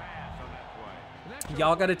a hint.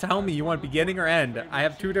 Y'all gotta tell me you want beginning or end. I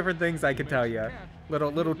have two different things I can tell you.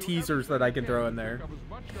 Little teasers that I can throw in there.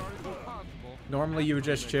 Normally you would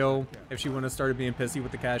just chill. If she wouldn't have started being pissy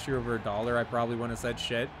with the cashier over $1, I probably wouldn't have said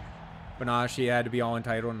shit. But nah, she had to be all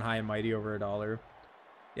entitled and high and mighty over $1.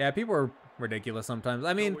 Yeah, people are ridiculous sometimes.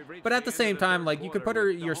 I mean, but at the same time, like, you could put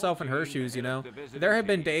yourself in her shoes, you know. There have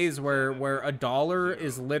been days where $1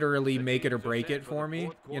 is literally make it or break it for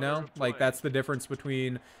me, you know. Like, that's the difference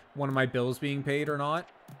between one of my bills being paid or not.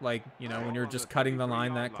 Like, you know, when you're just cutting the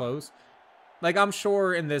line that close. Like, I'm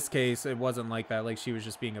sure in this case it wasn't like that. Like, she was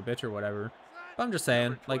just being a bitch or whatever. But I'm just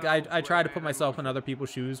saying, like, I try to put myself in other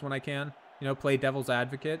people's shoes when I can. You know, play devil's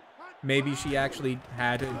advocate. Maybe she actually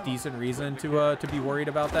had a decent reason to be worried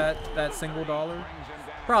about that single $1.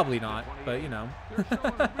 Probably not, but you know.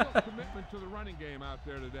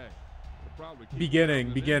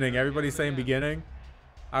 Beginning. Everybody's saying beginning.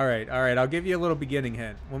 All right. I'll give you a little beginning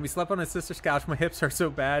hint. When we slept on his sister's couch, my hips are so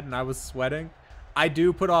bad and I was sweating. I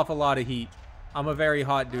do put off a lot of heat. I'm a very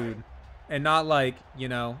hot dude. And not like, you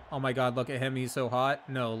know, oh my God, look at him, he's so hot.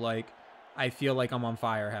 No, like, I feel like I'm on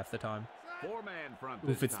fire half the time.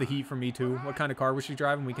 Oof, it's the heat for me too. What kind of car was she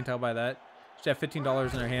driving? We can tell by that. She had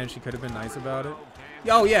 $15 in her hand. She could have been nice about it.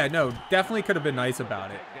 Oh yeah, no, definitely could have been nice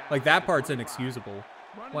about it. Like, that part's inexcusable.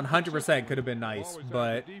 100% could have been nice,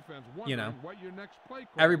 but, you know,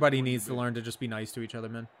 everybody needs to learn to just be nice to each other,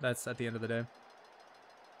 man. That's at the end of the day.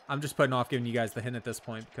 I'm just putting off giving you guys the hint at this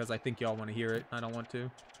point because I think y'all want to hear it. I don't want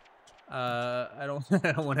to. I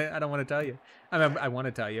don't want to tell you. I mean, I want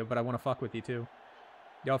to tell you, but I want to fuck with you too.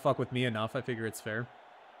 Y'all fuck with me enough. I figure it's fair.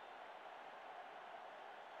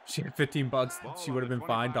 She had 15 bucks. She would have been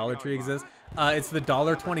fine. Dollar Tree exists. It's the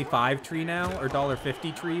 $1.25 tree now, or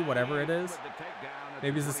 $1.50 tree, whatever it is.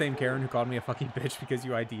 Maybe it's the same Karen who called me a fucking bitch because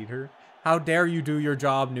you ID'd her. How dare you do your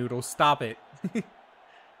job, Noodle? Stop it.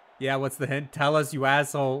 Yeah, what's the hint? Tell us, you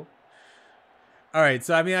asshole. All right,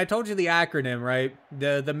 so I mean, I told you the acronym, right?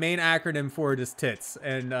 The main acronym for it is TITS,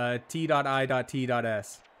 and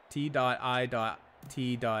T.I.T.S.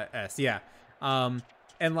 T.I.T.S. Yeah.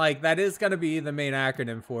 And like, that is gonna be the main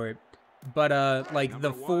acronym for it. But like,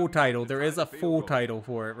 the full title, there is a full title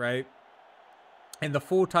for it, right? And the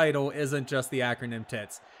full title isn't just the acronym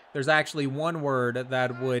TITS. There's actually one word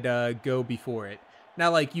that would go before it.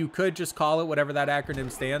 Now, like, you could just call it whatever that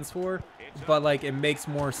acronym stands for, but like, it makes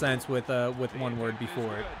more sense with one word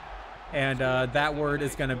before it. And that word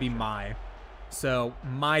is gonna be my. So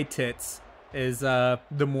my tits is the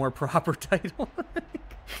more proper title.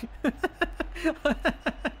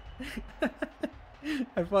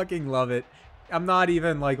 I fucking love it. I'm not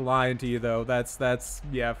even like lying to you though. That's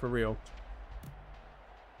yeah, for real.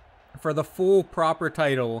 For the full proper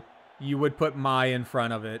title, you would put my in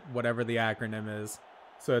front of it, whatever the acronym is.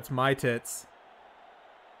 So it's my tits.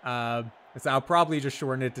 So I'll probably just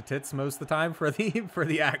shorten it to tits most of the time for the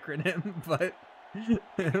acronym,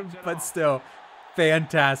 but still,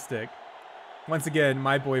 fantastic. Once again,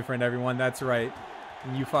 my boyfriend, everyone. That's right.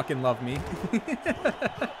 And you fucking love me.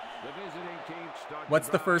 What's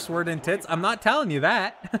the first word in tits? I'm not telling you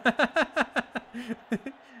that.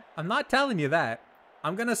 I'm not telling you that.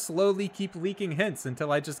 I'm gonna slowly keep leaking hints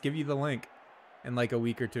until I just give you the link in like a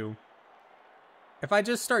week or two. If I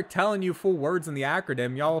just start telling you full words in the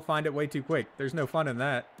acronym, y'all will find it way too quick. There's no fun in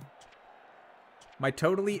that. My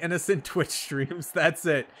totally innocent Twitch streams. That's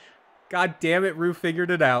it. God damn it, Rue figured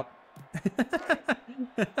it out.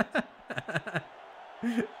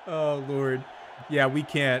 Oh, Lord. Yeah, we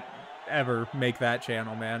can't ever make that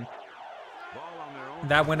channel, man.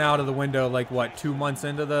 That went out of the window like, what, 2 months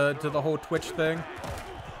into the whole Twitch thing?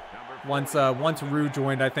 Once Rue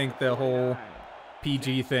joined, I think the whole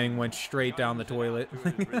PG thing went straight down the toilet.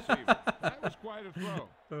 That was quite a throw.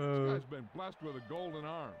 This guy's been blessed with a golden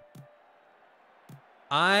arm.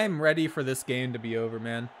 I'm ready for this game to be over,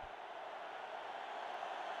 man.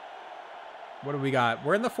 What do we got?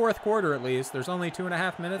 We're in the fourth quarter at least. There's only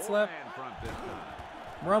 2.5 minutes left.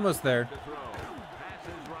 We're almost there.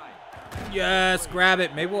 Yes, grab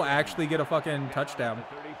it. Maybe we'll actually get a fucking touchdown.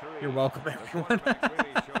 You're welcome, everyone.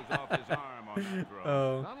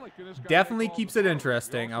 Definitely keeps it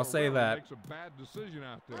interesting. I'll say that.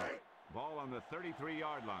 Ball on the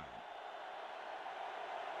 33-yard line.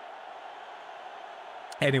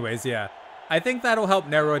 Anyways, yeah. I think that'll help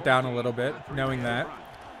narrow it down a little bit, knowing that.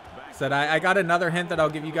 Said I got another hint that I'll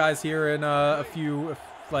give you guys here in a few,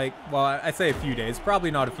 like, well, I say a few days.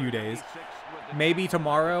 Probably not a few days. Maybe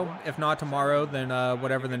tomorrow. If not tomorrow, then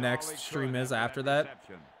whatever the next stream is after that,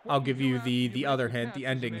 I'll give you the other hint, the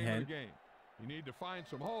ending hint.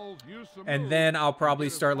 And then I'll probably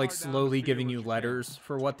start, like, slowly giving you letters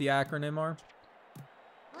for what the acronym are.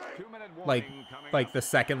 Like the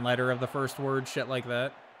second letter of the first word, shit like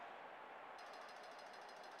that.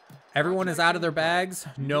 Everyone is out of their bags.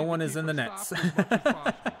 No one is in the nets.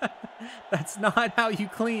 That's not how you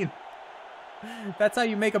clean. That's how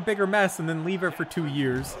you make a bigger mess and then leave it for 2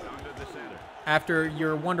 years. After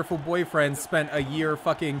your wonderful boyfriend spent a year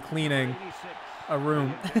fucking cleaning a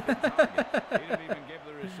room.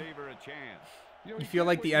 You feel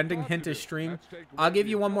like the ending hint is stream? I'll give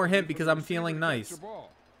you one more hint because I'm feeling nice.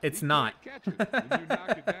 It's not.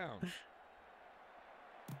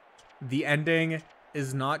 The ending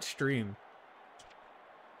is not stream.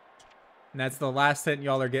 And that's the last hint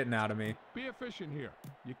y'all are getting out of me. Be efficient here.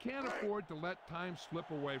 You can't afford to let time slip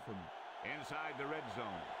away from you. Inside the red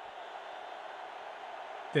zone.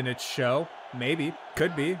 Then it's show? Maybe.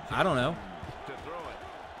 Could be. I don't know.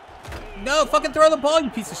 No, fucking throw the ball, you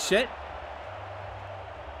piece of shit.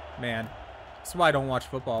 Man, that's why I don't watch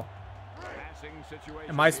football.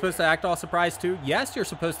 Am I supposed to act all surprised too? Yes, you're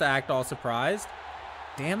supposed to act all surprised.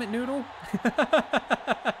 Damn it, Noodle.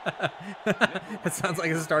 It sounds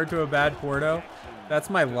like a start to a bad porno. That's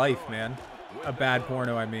my life, man. A bad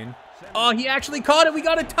porno, I mean. Oh, he actually caught it. We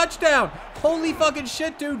got a touchdown. Holy fucking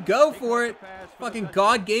shit, dude. Go for it. Fucking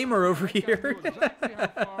God Gamer over here.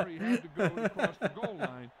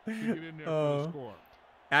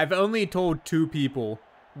 I've only told 2 people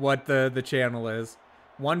what the channel is.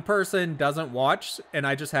 One person doesn't watch, and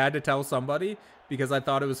I just had to tell somebody because I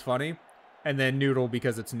thought it was funny. And then Noodle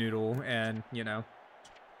because it's Noodle, and, you know.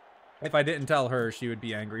 If I didn't tell her, she would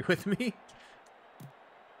be angry with me.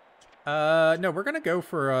 No, we're gonna go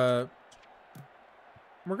for,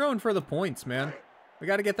 we're going for the points, man. We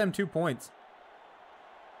gotta get them 2 points.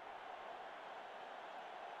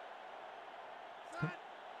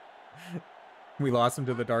 We lost him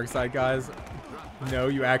to the dark side, guys. No,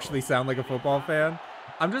 you actually sound like a football fan.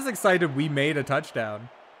 I'm just excited we made a touchdown.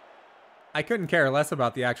 I couldn't care less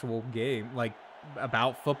about the actual game, like,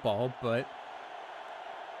 about football, but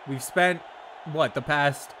we've spent, what, the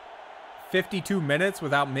past 52 minutes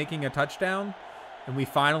without making a touchdown, and we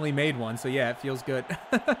finally made one, so yeah, it feels good.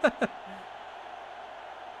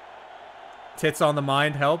 Tits on the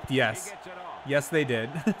mind helped? Yes. Yes, they did.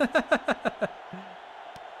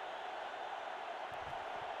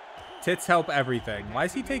 Tits help everything. Why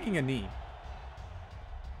is he taking a knee?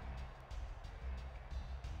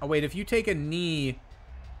 Oh, wait, if you take a knee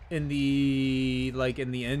in the, like, in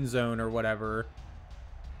the end zone or whatever,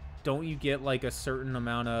 don't you get, like, a certain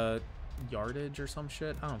amount of yardage or some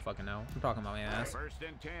shit? I don't fucking know. I'm talking about my ass. First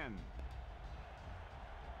and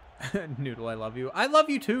 10. Noodle, I love you. I love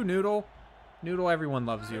you too, Noodle. Noodle, everyone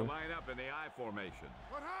loves you. Line up in the I formation.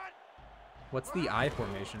 What's the I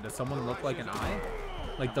formation? Does someone look like an I?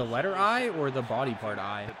 Like the letter I or the body part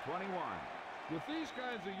I? 21. With these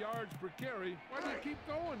kinds of yards per carry, why do you keep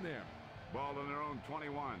going there? Ball on their own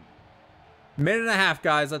 21. Minute and a half,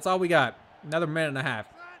 guys. That's all we got. Another minute and a half.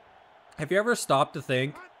 Have you ever stopped to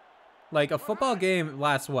think? Like, a football game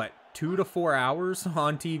lasts, what, 2 to 4 hours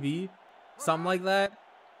on TV? Something like that?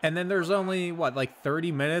 And then there's only, what, like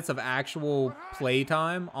 30 minutes of actual play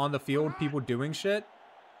time on the field, people doing shit?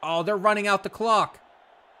 Oh, they're running out the clock.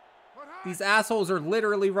 These assholes are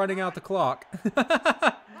literally running out the clock.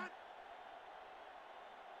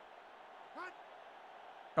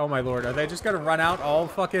 Oh my lord, are they just gonna run out all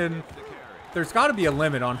fucking... There's gotta be a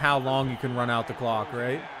limit on how long you can run out the clock,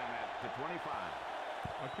 right?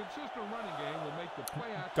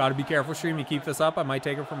 Gotta be careful, stream. You keep this up, I might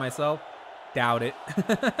take it for myself. Doubt it.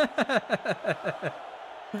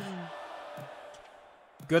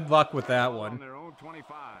 Good luck with that one.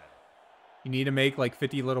 You need to make like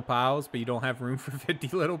 50 little piles, but you don't have room for 50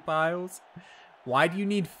 little piles? Why do you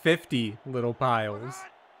need 50 little piles?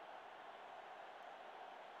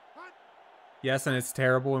 Yes, and it's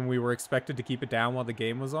terrible, and we were expected to keep it down while the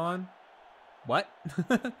game was on? What?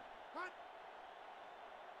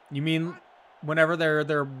 You mean whenever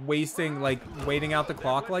they're wasting, like, waiting out the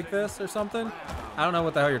clock like this or something. I don't know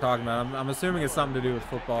what the hell you're talking about. I'm assuming it's something to do with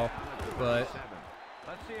football, but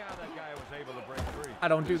I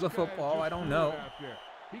don't do the football. I don't know.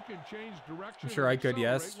 I'm sure I could,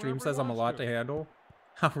 yes. Stream says I'm a lot to handle.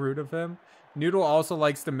 How rude of him. Noodle also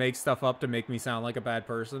likes to make stuff up to make me sound like a bad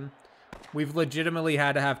person. We've legitimately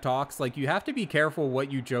had to have talks. Like, you have to be careful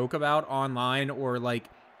what you joke about online or, like,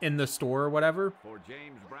 in the store or whatever.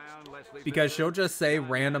 Because she'll just say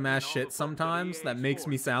random ass shit sometimes that makes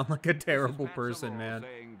me sound like a terrible person, man.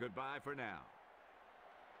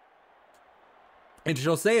 And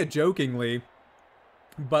she'll say it jokingly,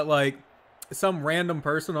 but, like, some random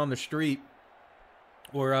person on the street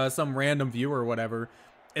or some random viewer or whatever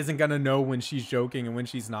isn't gonna know when she's joking and when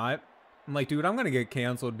she's not. I'm like, dude, I'm gonna get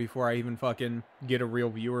canceled before I even fucking get a real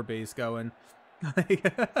viewer base going.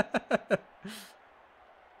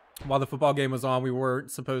 While the football game was on, we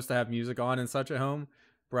weren't supposed to have music on and such at home.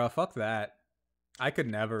 Bruh, fuck that. I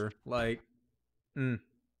could never. Like,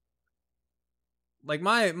 Like,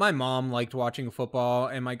 my mom liked watching football,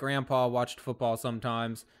 and my grandpa watched football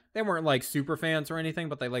sometimes. They weren't, like, super fans or anything,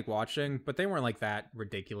 but they liked watching. But they weren't, like, that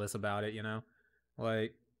ridiculous about it, you know?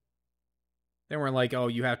 Like, they weren't like, oh,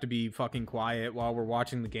 you have to be fucking quiet while we're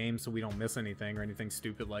watching the game so we don't miss anything or anything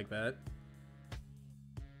stupid like that.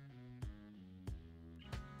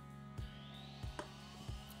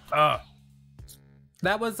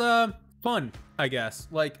 That was, fun, I guess.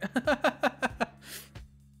 Like,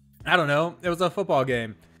 I don't know. It was a football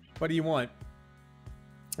game. What do you want?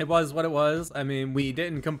 It was what it was. I mean, we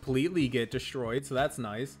didn't completely get destroyed, so that's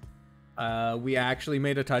nice. We actually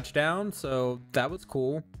made a touchdown, so that was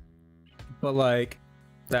cool. But, like,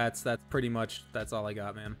 that's pretty much, that's all I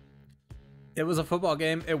got, man. It was a football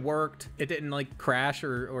game. It worked. It didn't, like, crash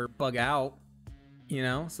or bug out, you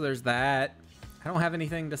know? So there's that. I don't have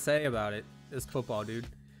anything to say about it. It's football, dude.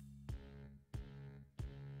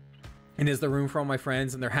 And is there room for all my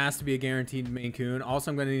friends? And there has to be a guaranteed Maine Coon. Also,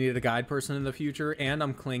 I'm going to need a guide person in the future. And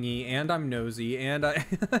I'm clingy. And I'm nosy. And I...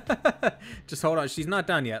 Just hold on. She's not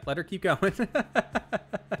done yet. Let her keep going.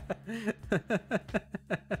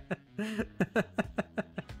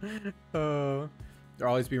 There'll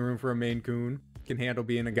always be room for a Maine Coon. Can handle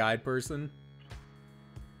being a guide person.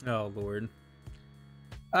 Oh, Lord.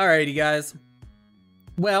 Alrighty, guys.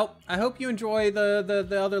 Well, I hope you enjoy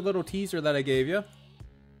the other little teaser that I gave you.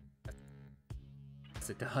 Yes,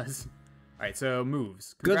 it does. Alright, so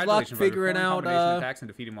moves. Good luck figuring out attacks and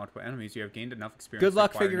defeating multiple enemies. You have gained enough experience. Good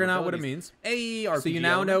luck figuring out what it means. Hey, so you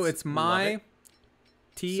now know it's my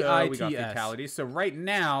TITS. So we got fatalities. So right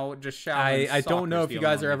now, just shout. I don't know if you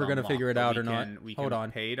guys are ever gonna figure it out or not. Hold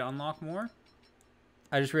on. Pay to unlock more.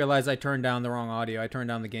 I just realized I turned down the wrong audio. I turned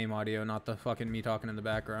down the game audio, not the fucking me talking in the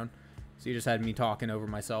background. So you just had me talking over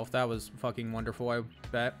myself. That was fucking wonderful, I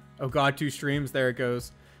bet. Oh god, 2 streams. There it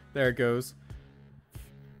goes. There it goes.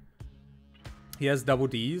 He has double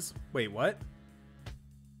Ds? Wait, what?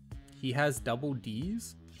 He has double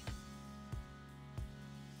Ds?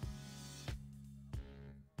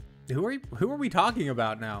 Who are we talking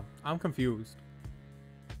about now? I'm confused.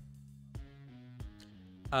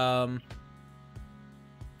 Oh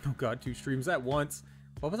god, 2 streams at once.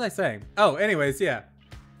 What was I saying? Oh, anyways, yeah.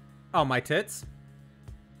 Oh, my tits?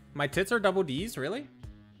 My tits are double Ds, really?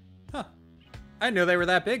 Huh. I didn't know they were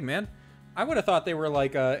that big, man. I would have thought they were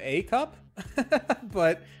like a A cup.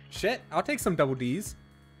 But shit, I'll take some double Ds.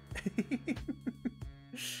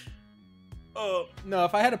 Oh, no,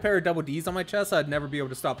 if I had a pair of double Ds on my chest, I'd never be able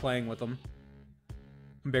to stop playing with them.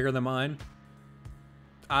 Bigger than mine.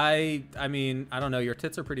 I mean, I don't know, your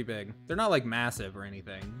tits are pretty big. They're not like massive or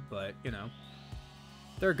anything, but you know,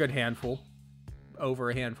 they're a good handful.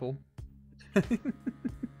 Over a handful.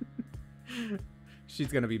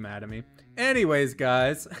 She's gonna be mad at me. Anyways,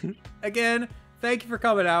 guys, again, thank you for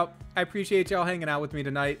coming out. I appreciate y'all hanging out with me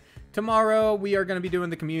tonight. Tomorrow, we are gonna be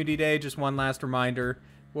doing the community day. Just one last reminder.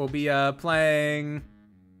 We'll be playing...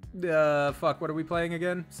 fuck, what are we playing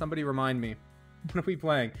again? Somebody remind me. What are we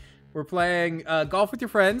playing? We're playing Golf with Your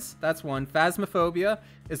Friends. That's one. Phasmophobia,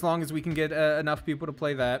 as long as we can get enough people to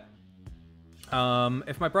play that.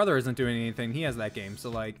 If my brother isn't doing anything, he has that game, so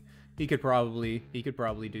like he could probably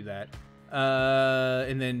do that.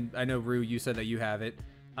 And then I know Rue, you said that you have it.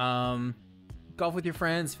 Golf with Your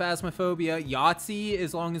Friends, Phasmophobia, Yahtzee,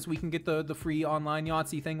 as long as we can get the free online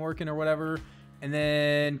Yahtzee thing working or whatever. And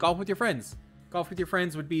then Golf with Your Friends. Golf with Your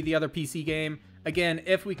Friends would be the other PC game. Again,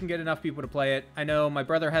 if we can get enough people to play it. I know my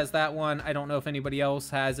brother has that one. I don't know if anybody else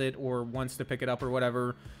has it or wants to pick it up or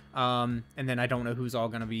whatever. And then I don't know who's all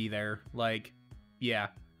going to be there. Like, yeah.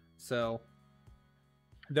 So,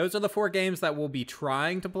 those are the 4 games that we'll be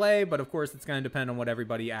trying to play, but of course it's going to depend on what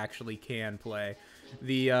everybody actually can play.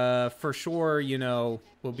 The, for sure, you know,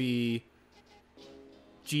 will be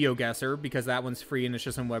GeoGuessr, because that one's free and it's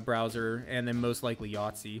just in web browser, and then most likely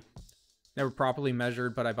Yahtzee. Never properly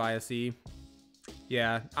measured, but I buy a C.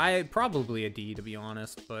 Yeah, I probably a D, to be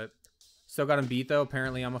honest, but still got him beat, though.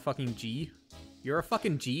 Apparently I'm a fucking G. You're a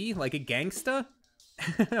fucking G? Like a gangsta?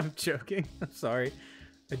 I'm joking. I'm sorry.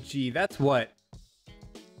 A G, that's what?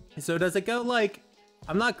 So does it go like...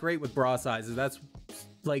 I'm not great with bra sizes. That's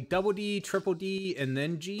like double D, triple D, and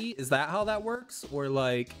then G? Is that how that works? Or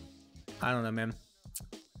like... I don't know, man.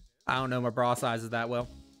 I don't know my bra sizes that well.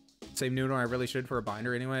 Same noodle, I really should for a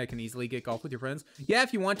binder anyway. I can easily get golf with your friends. Yeah,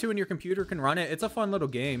 if you want to and your computer can run it. It's a fun little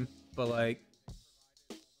game. But like...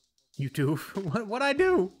 YouTube? What'd I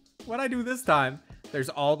do? What'd I do this time? There's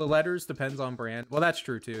all the letters, depends on brand. Well, that's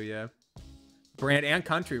true too, yeah. Brand and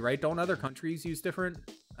country, right? Don't other countries use different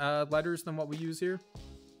letters than what we use here?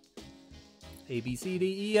 A, B, C,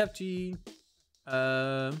 D, E, F, G.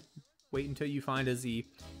 Wait until you find a Z.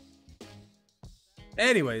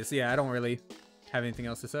 Anyways, yeah, I don't really have anything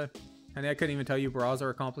else to say. And I couldn't even tell you bras are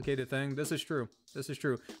a complicated thing. This is true. This is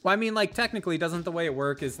true. Well, I mean, like, technically, doesn't the way it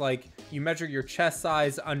work is, like, you measure your chest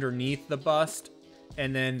size underneath the bust,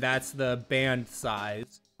 and then that's the band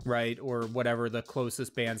size, right? Or whatever the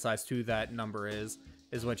closest band size to that number is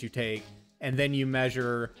what you take. And then you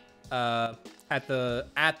measure at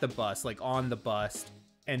the bust, like, on the bust.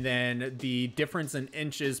 And then the difference in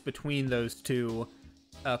inches between those two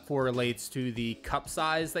correlates to the cup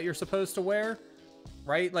size that you're supposed to wear.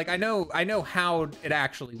 Right? Like, I know how it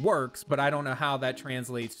actually works, but I don't know how that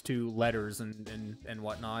translates to letters and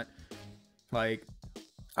whatnot. Like,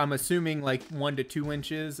 I'm assuming, like, 1 to 2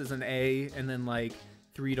 inches is an A, and then, like,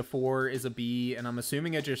 3 to 4 is a B, and I'm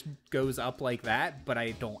assuming it just goes up like that, but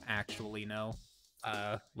I don't actually know,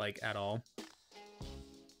 like, at all.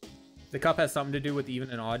 The cup has something to do with even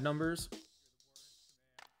and odd numbers?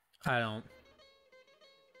 I don't...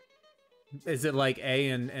 Is it like A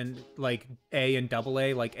and like A and double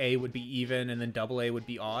A? Like A would be even and then double A would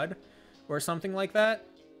be odd? Or something like that?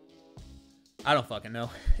 I don't fucking know.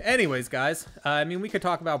 Anyways, guys. I mean, we could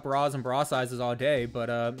talk about bras and bra sizes all day,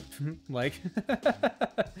 but, like...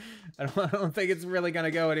 I don't think it's really gonna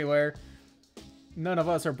go anywhere. None of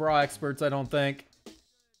us are bra experts, I don't think.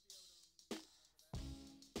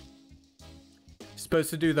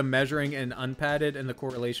 Supposed to do the measuring and unpadded, and the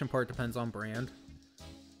correlation part depends on brand.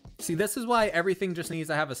 See, this is why everything just needs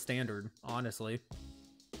to have a standard, honestly.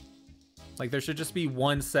 Like, there should just be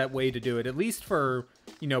one set way to do it, at least for,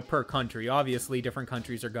 you know, per country. Obviously, different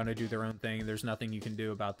countries are going to do their own thing. There's nothing you can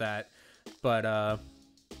do about that. But,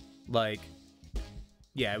 like,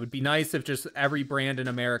 yeah, it would be nice if just every brand in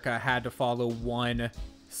America had to follow one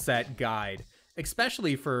set guide.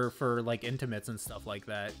 Especially for like, intimates and stuff like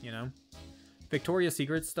that, you know? Victoria's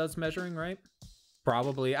Secrets does measuring, right?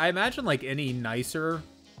 Probably. I imagine, like, any nicer...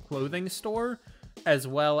 clothing store, as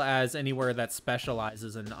well as anywhere that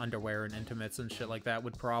specializes in underwear and intimates and shit like that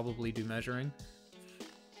would probably do measuring.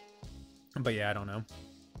 But yeah, I don't know.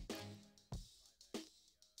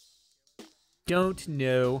 Don't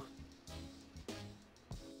know.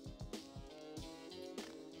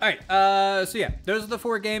 Alright, so yeah, those are the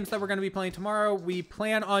 4 games that we're going to be playing tomorrow. We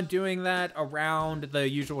plan on doing that around the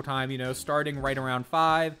usual time, you know, starting right around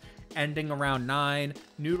 5, ending around 9.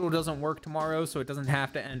 Noodle doesn't work tomorrow, so it doesn't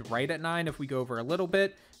have to end right at 9 if we go over a little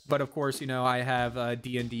bit. But of course, you know, I have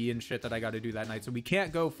D&D and shit that I got to do that night, so we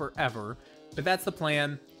can't go forever. But that's the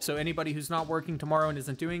plan. So anybody who's not working tomorrow and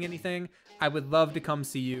isn't doing anything, I would love to come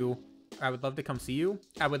see you. I would love to come see you.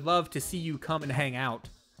 I would love to see you come and hang out.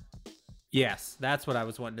 Yes, that's what I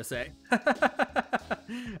was wanting to say.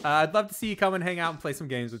 I'd love to see you come and hang out and play some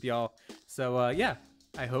games with y'all. So, yeah.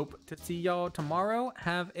 I hope to see y'all tomorrow.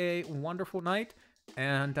 Have a wonderful night,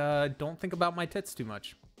 and don't think about my tits too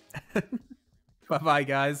much. Bye-bye,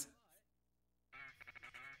 guys.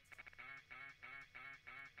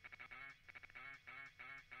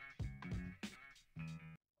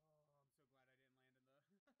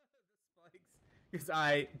 Because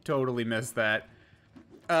I totally missed that.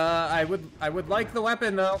 I would like the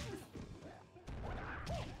weapon though.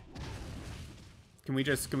 Can we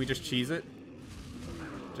just cheese it?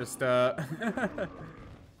 Just okay,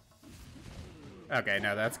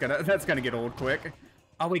 no, that's gonna get old quick.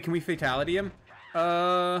 Oh wait, can we fatality him?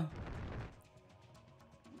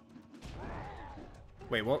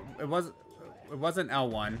 Wait, what? It wasn't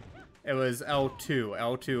L1. It was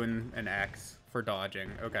L2 and X for dodging.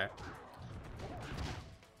 Okay.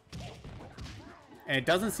 And it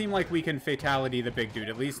doesn't seem like we can fatality the big dude,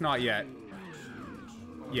 at least not yet.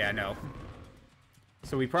 Yeah, no.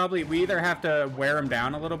 So we either have to wear him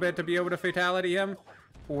down a little bit to be able to fatality him,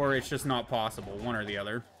 or it's just not possible, one or the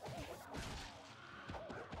other.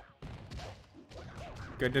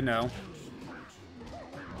 Good to know.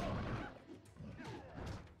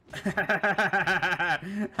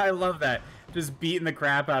 I love that. Just beating the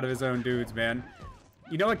crap out of his own dudes, man.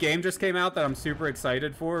 You know what game just came out that I'm super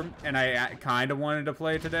excited for, and I kind of wanted to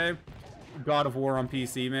play today? God of War on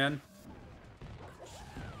PC, man.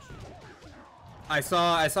 I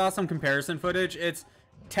saw some comparison footage. It's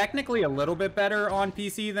technically a little bit better on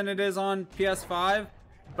PC than it is on PS5,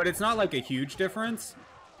 but it's not like a huge difference.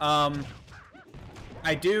 I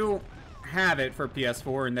do have it for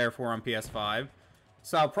PS4 and therefore on PS5.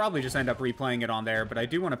 So I'll probably just end up replaying it on there, but I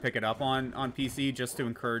do want to pick it up on PC just to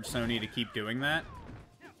encourage Sony to keep doing that.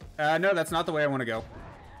 No, that's not the way I want to go.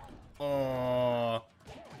 Oh,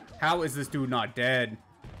 how is this dude not dead?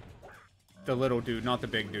 The little dude, not the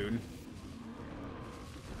big dude.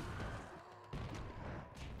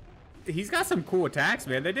 He's got some cool attacks,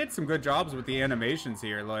 man. They did some good jobs with the animations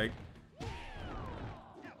here, like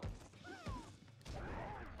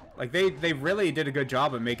they really did a good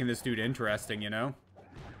job of making this dude interesting, you know?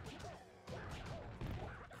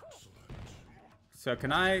 So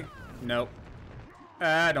can I? Nope.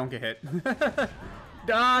 Don't get hit.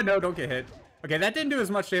 No, don't get hit. Okay, that didn't do as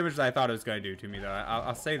much damage as I thought it was going to do to me, though.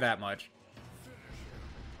 I'll say that much.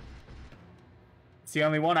 It's the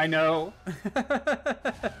only one I know.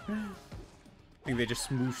 I think they just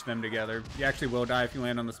smooshed them together. You actually will die if you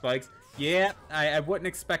land on the spikes. Yeah, I wouldn't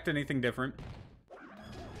expect anything different.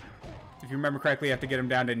 If you remember correctly, you have to get him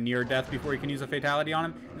down to near death before you can use a fatality on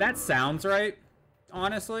him. That sounds right,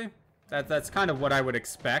 honestly. That's kind of what I would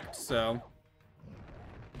expect, so...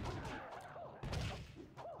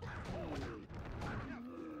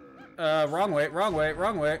 wrong way, wrong way,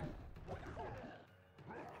 wrong way.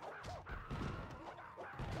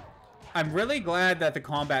 I'm really glad that the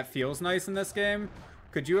combat feels nice in this game.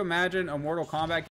 Could you imagine a Mortal Kombat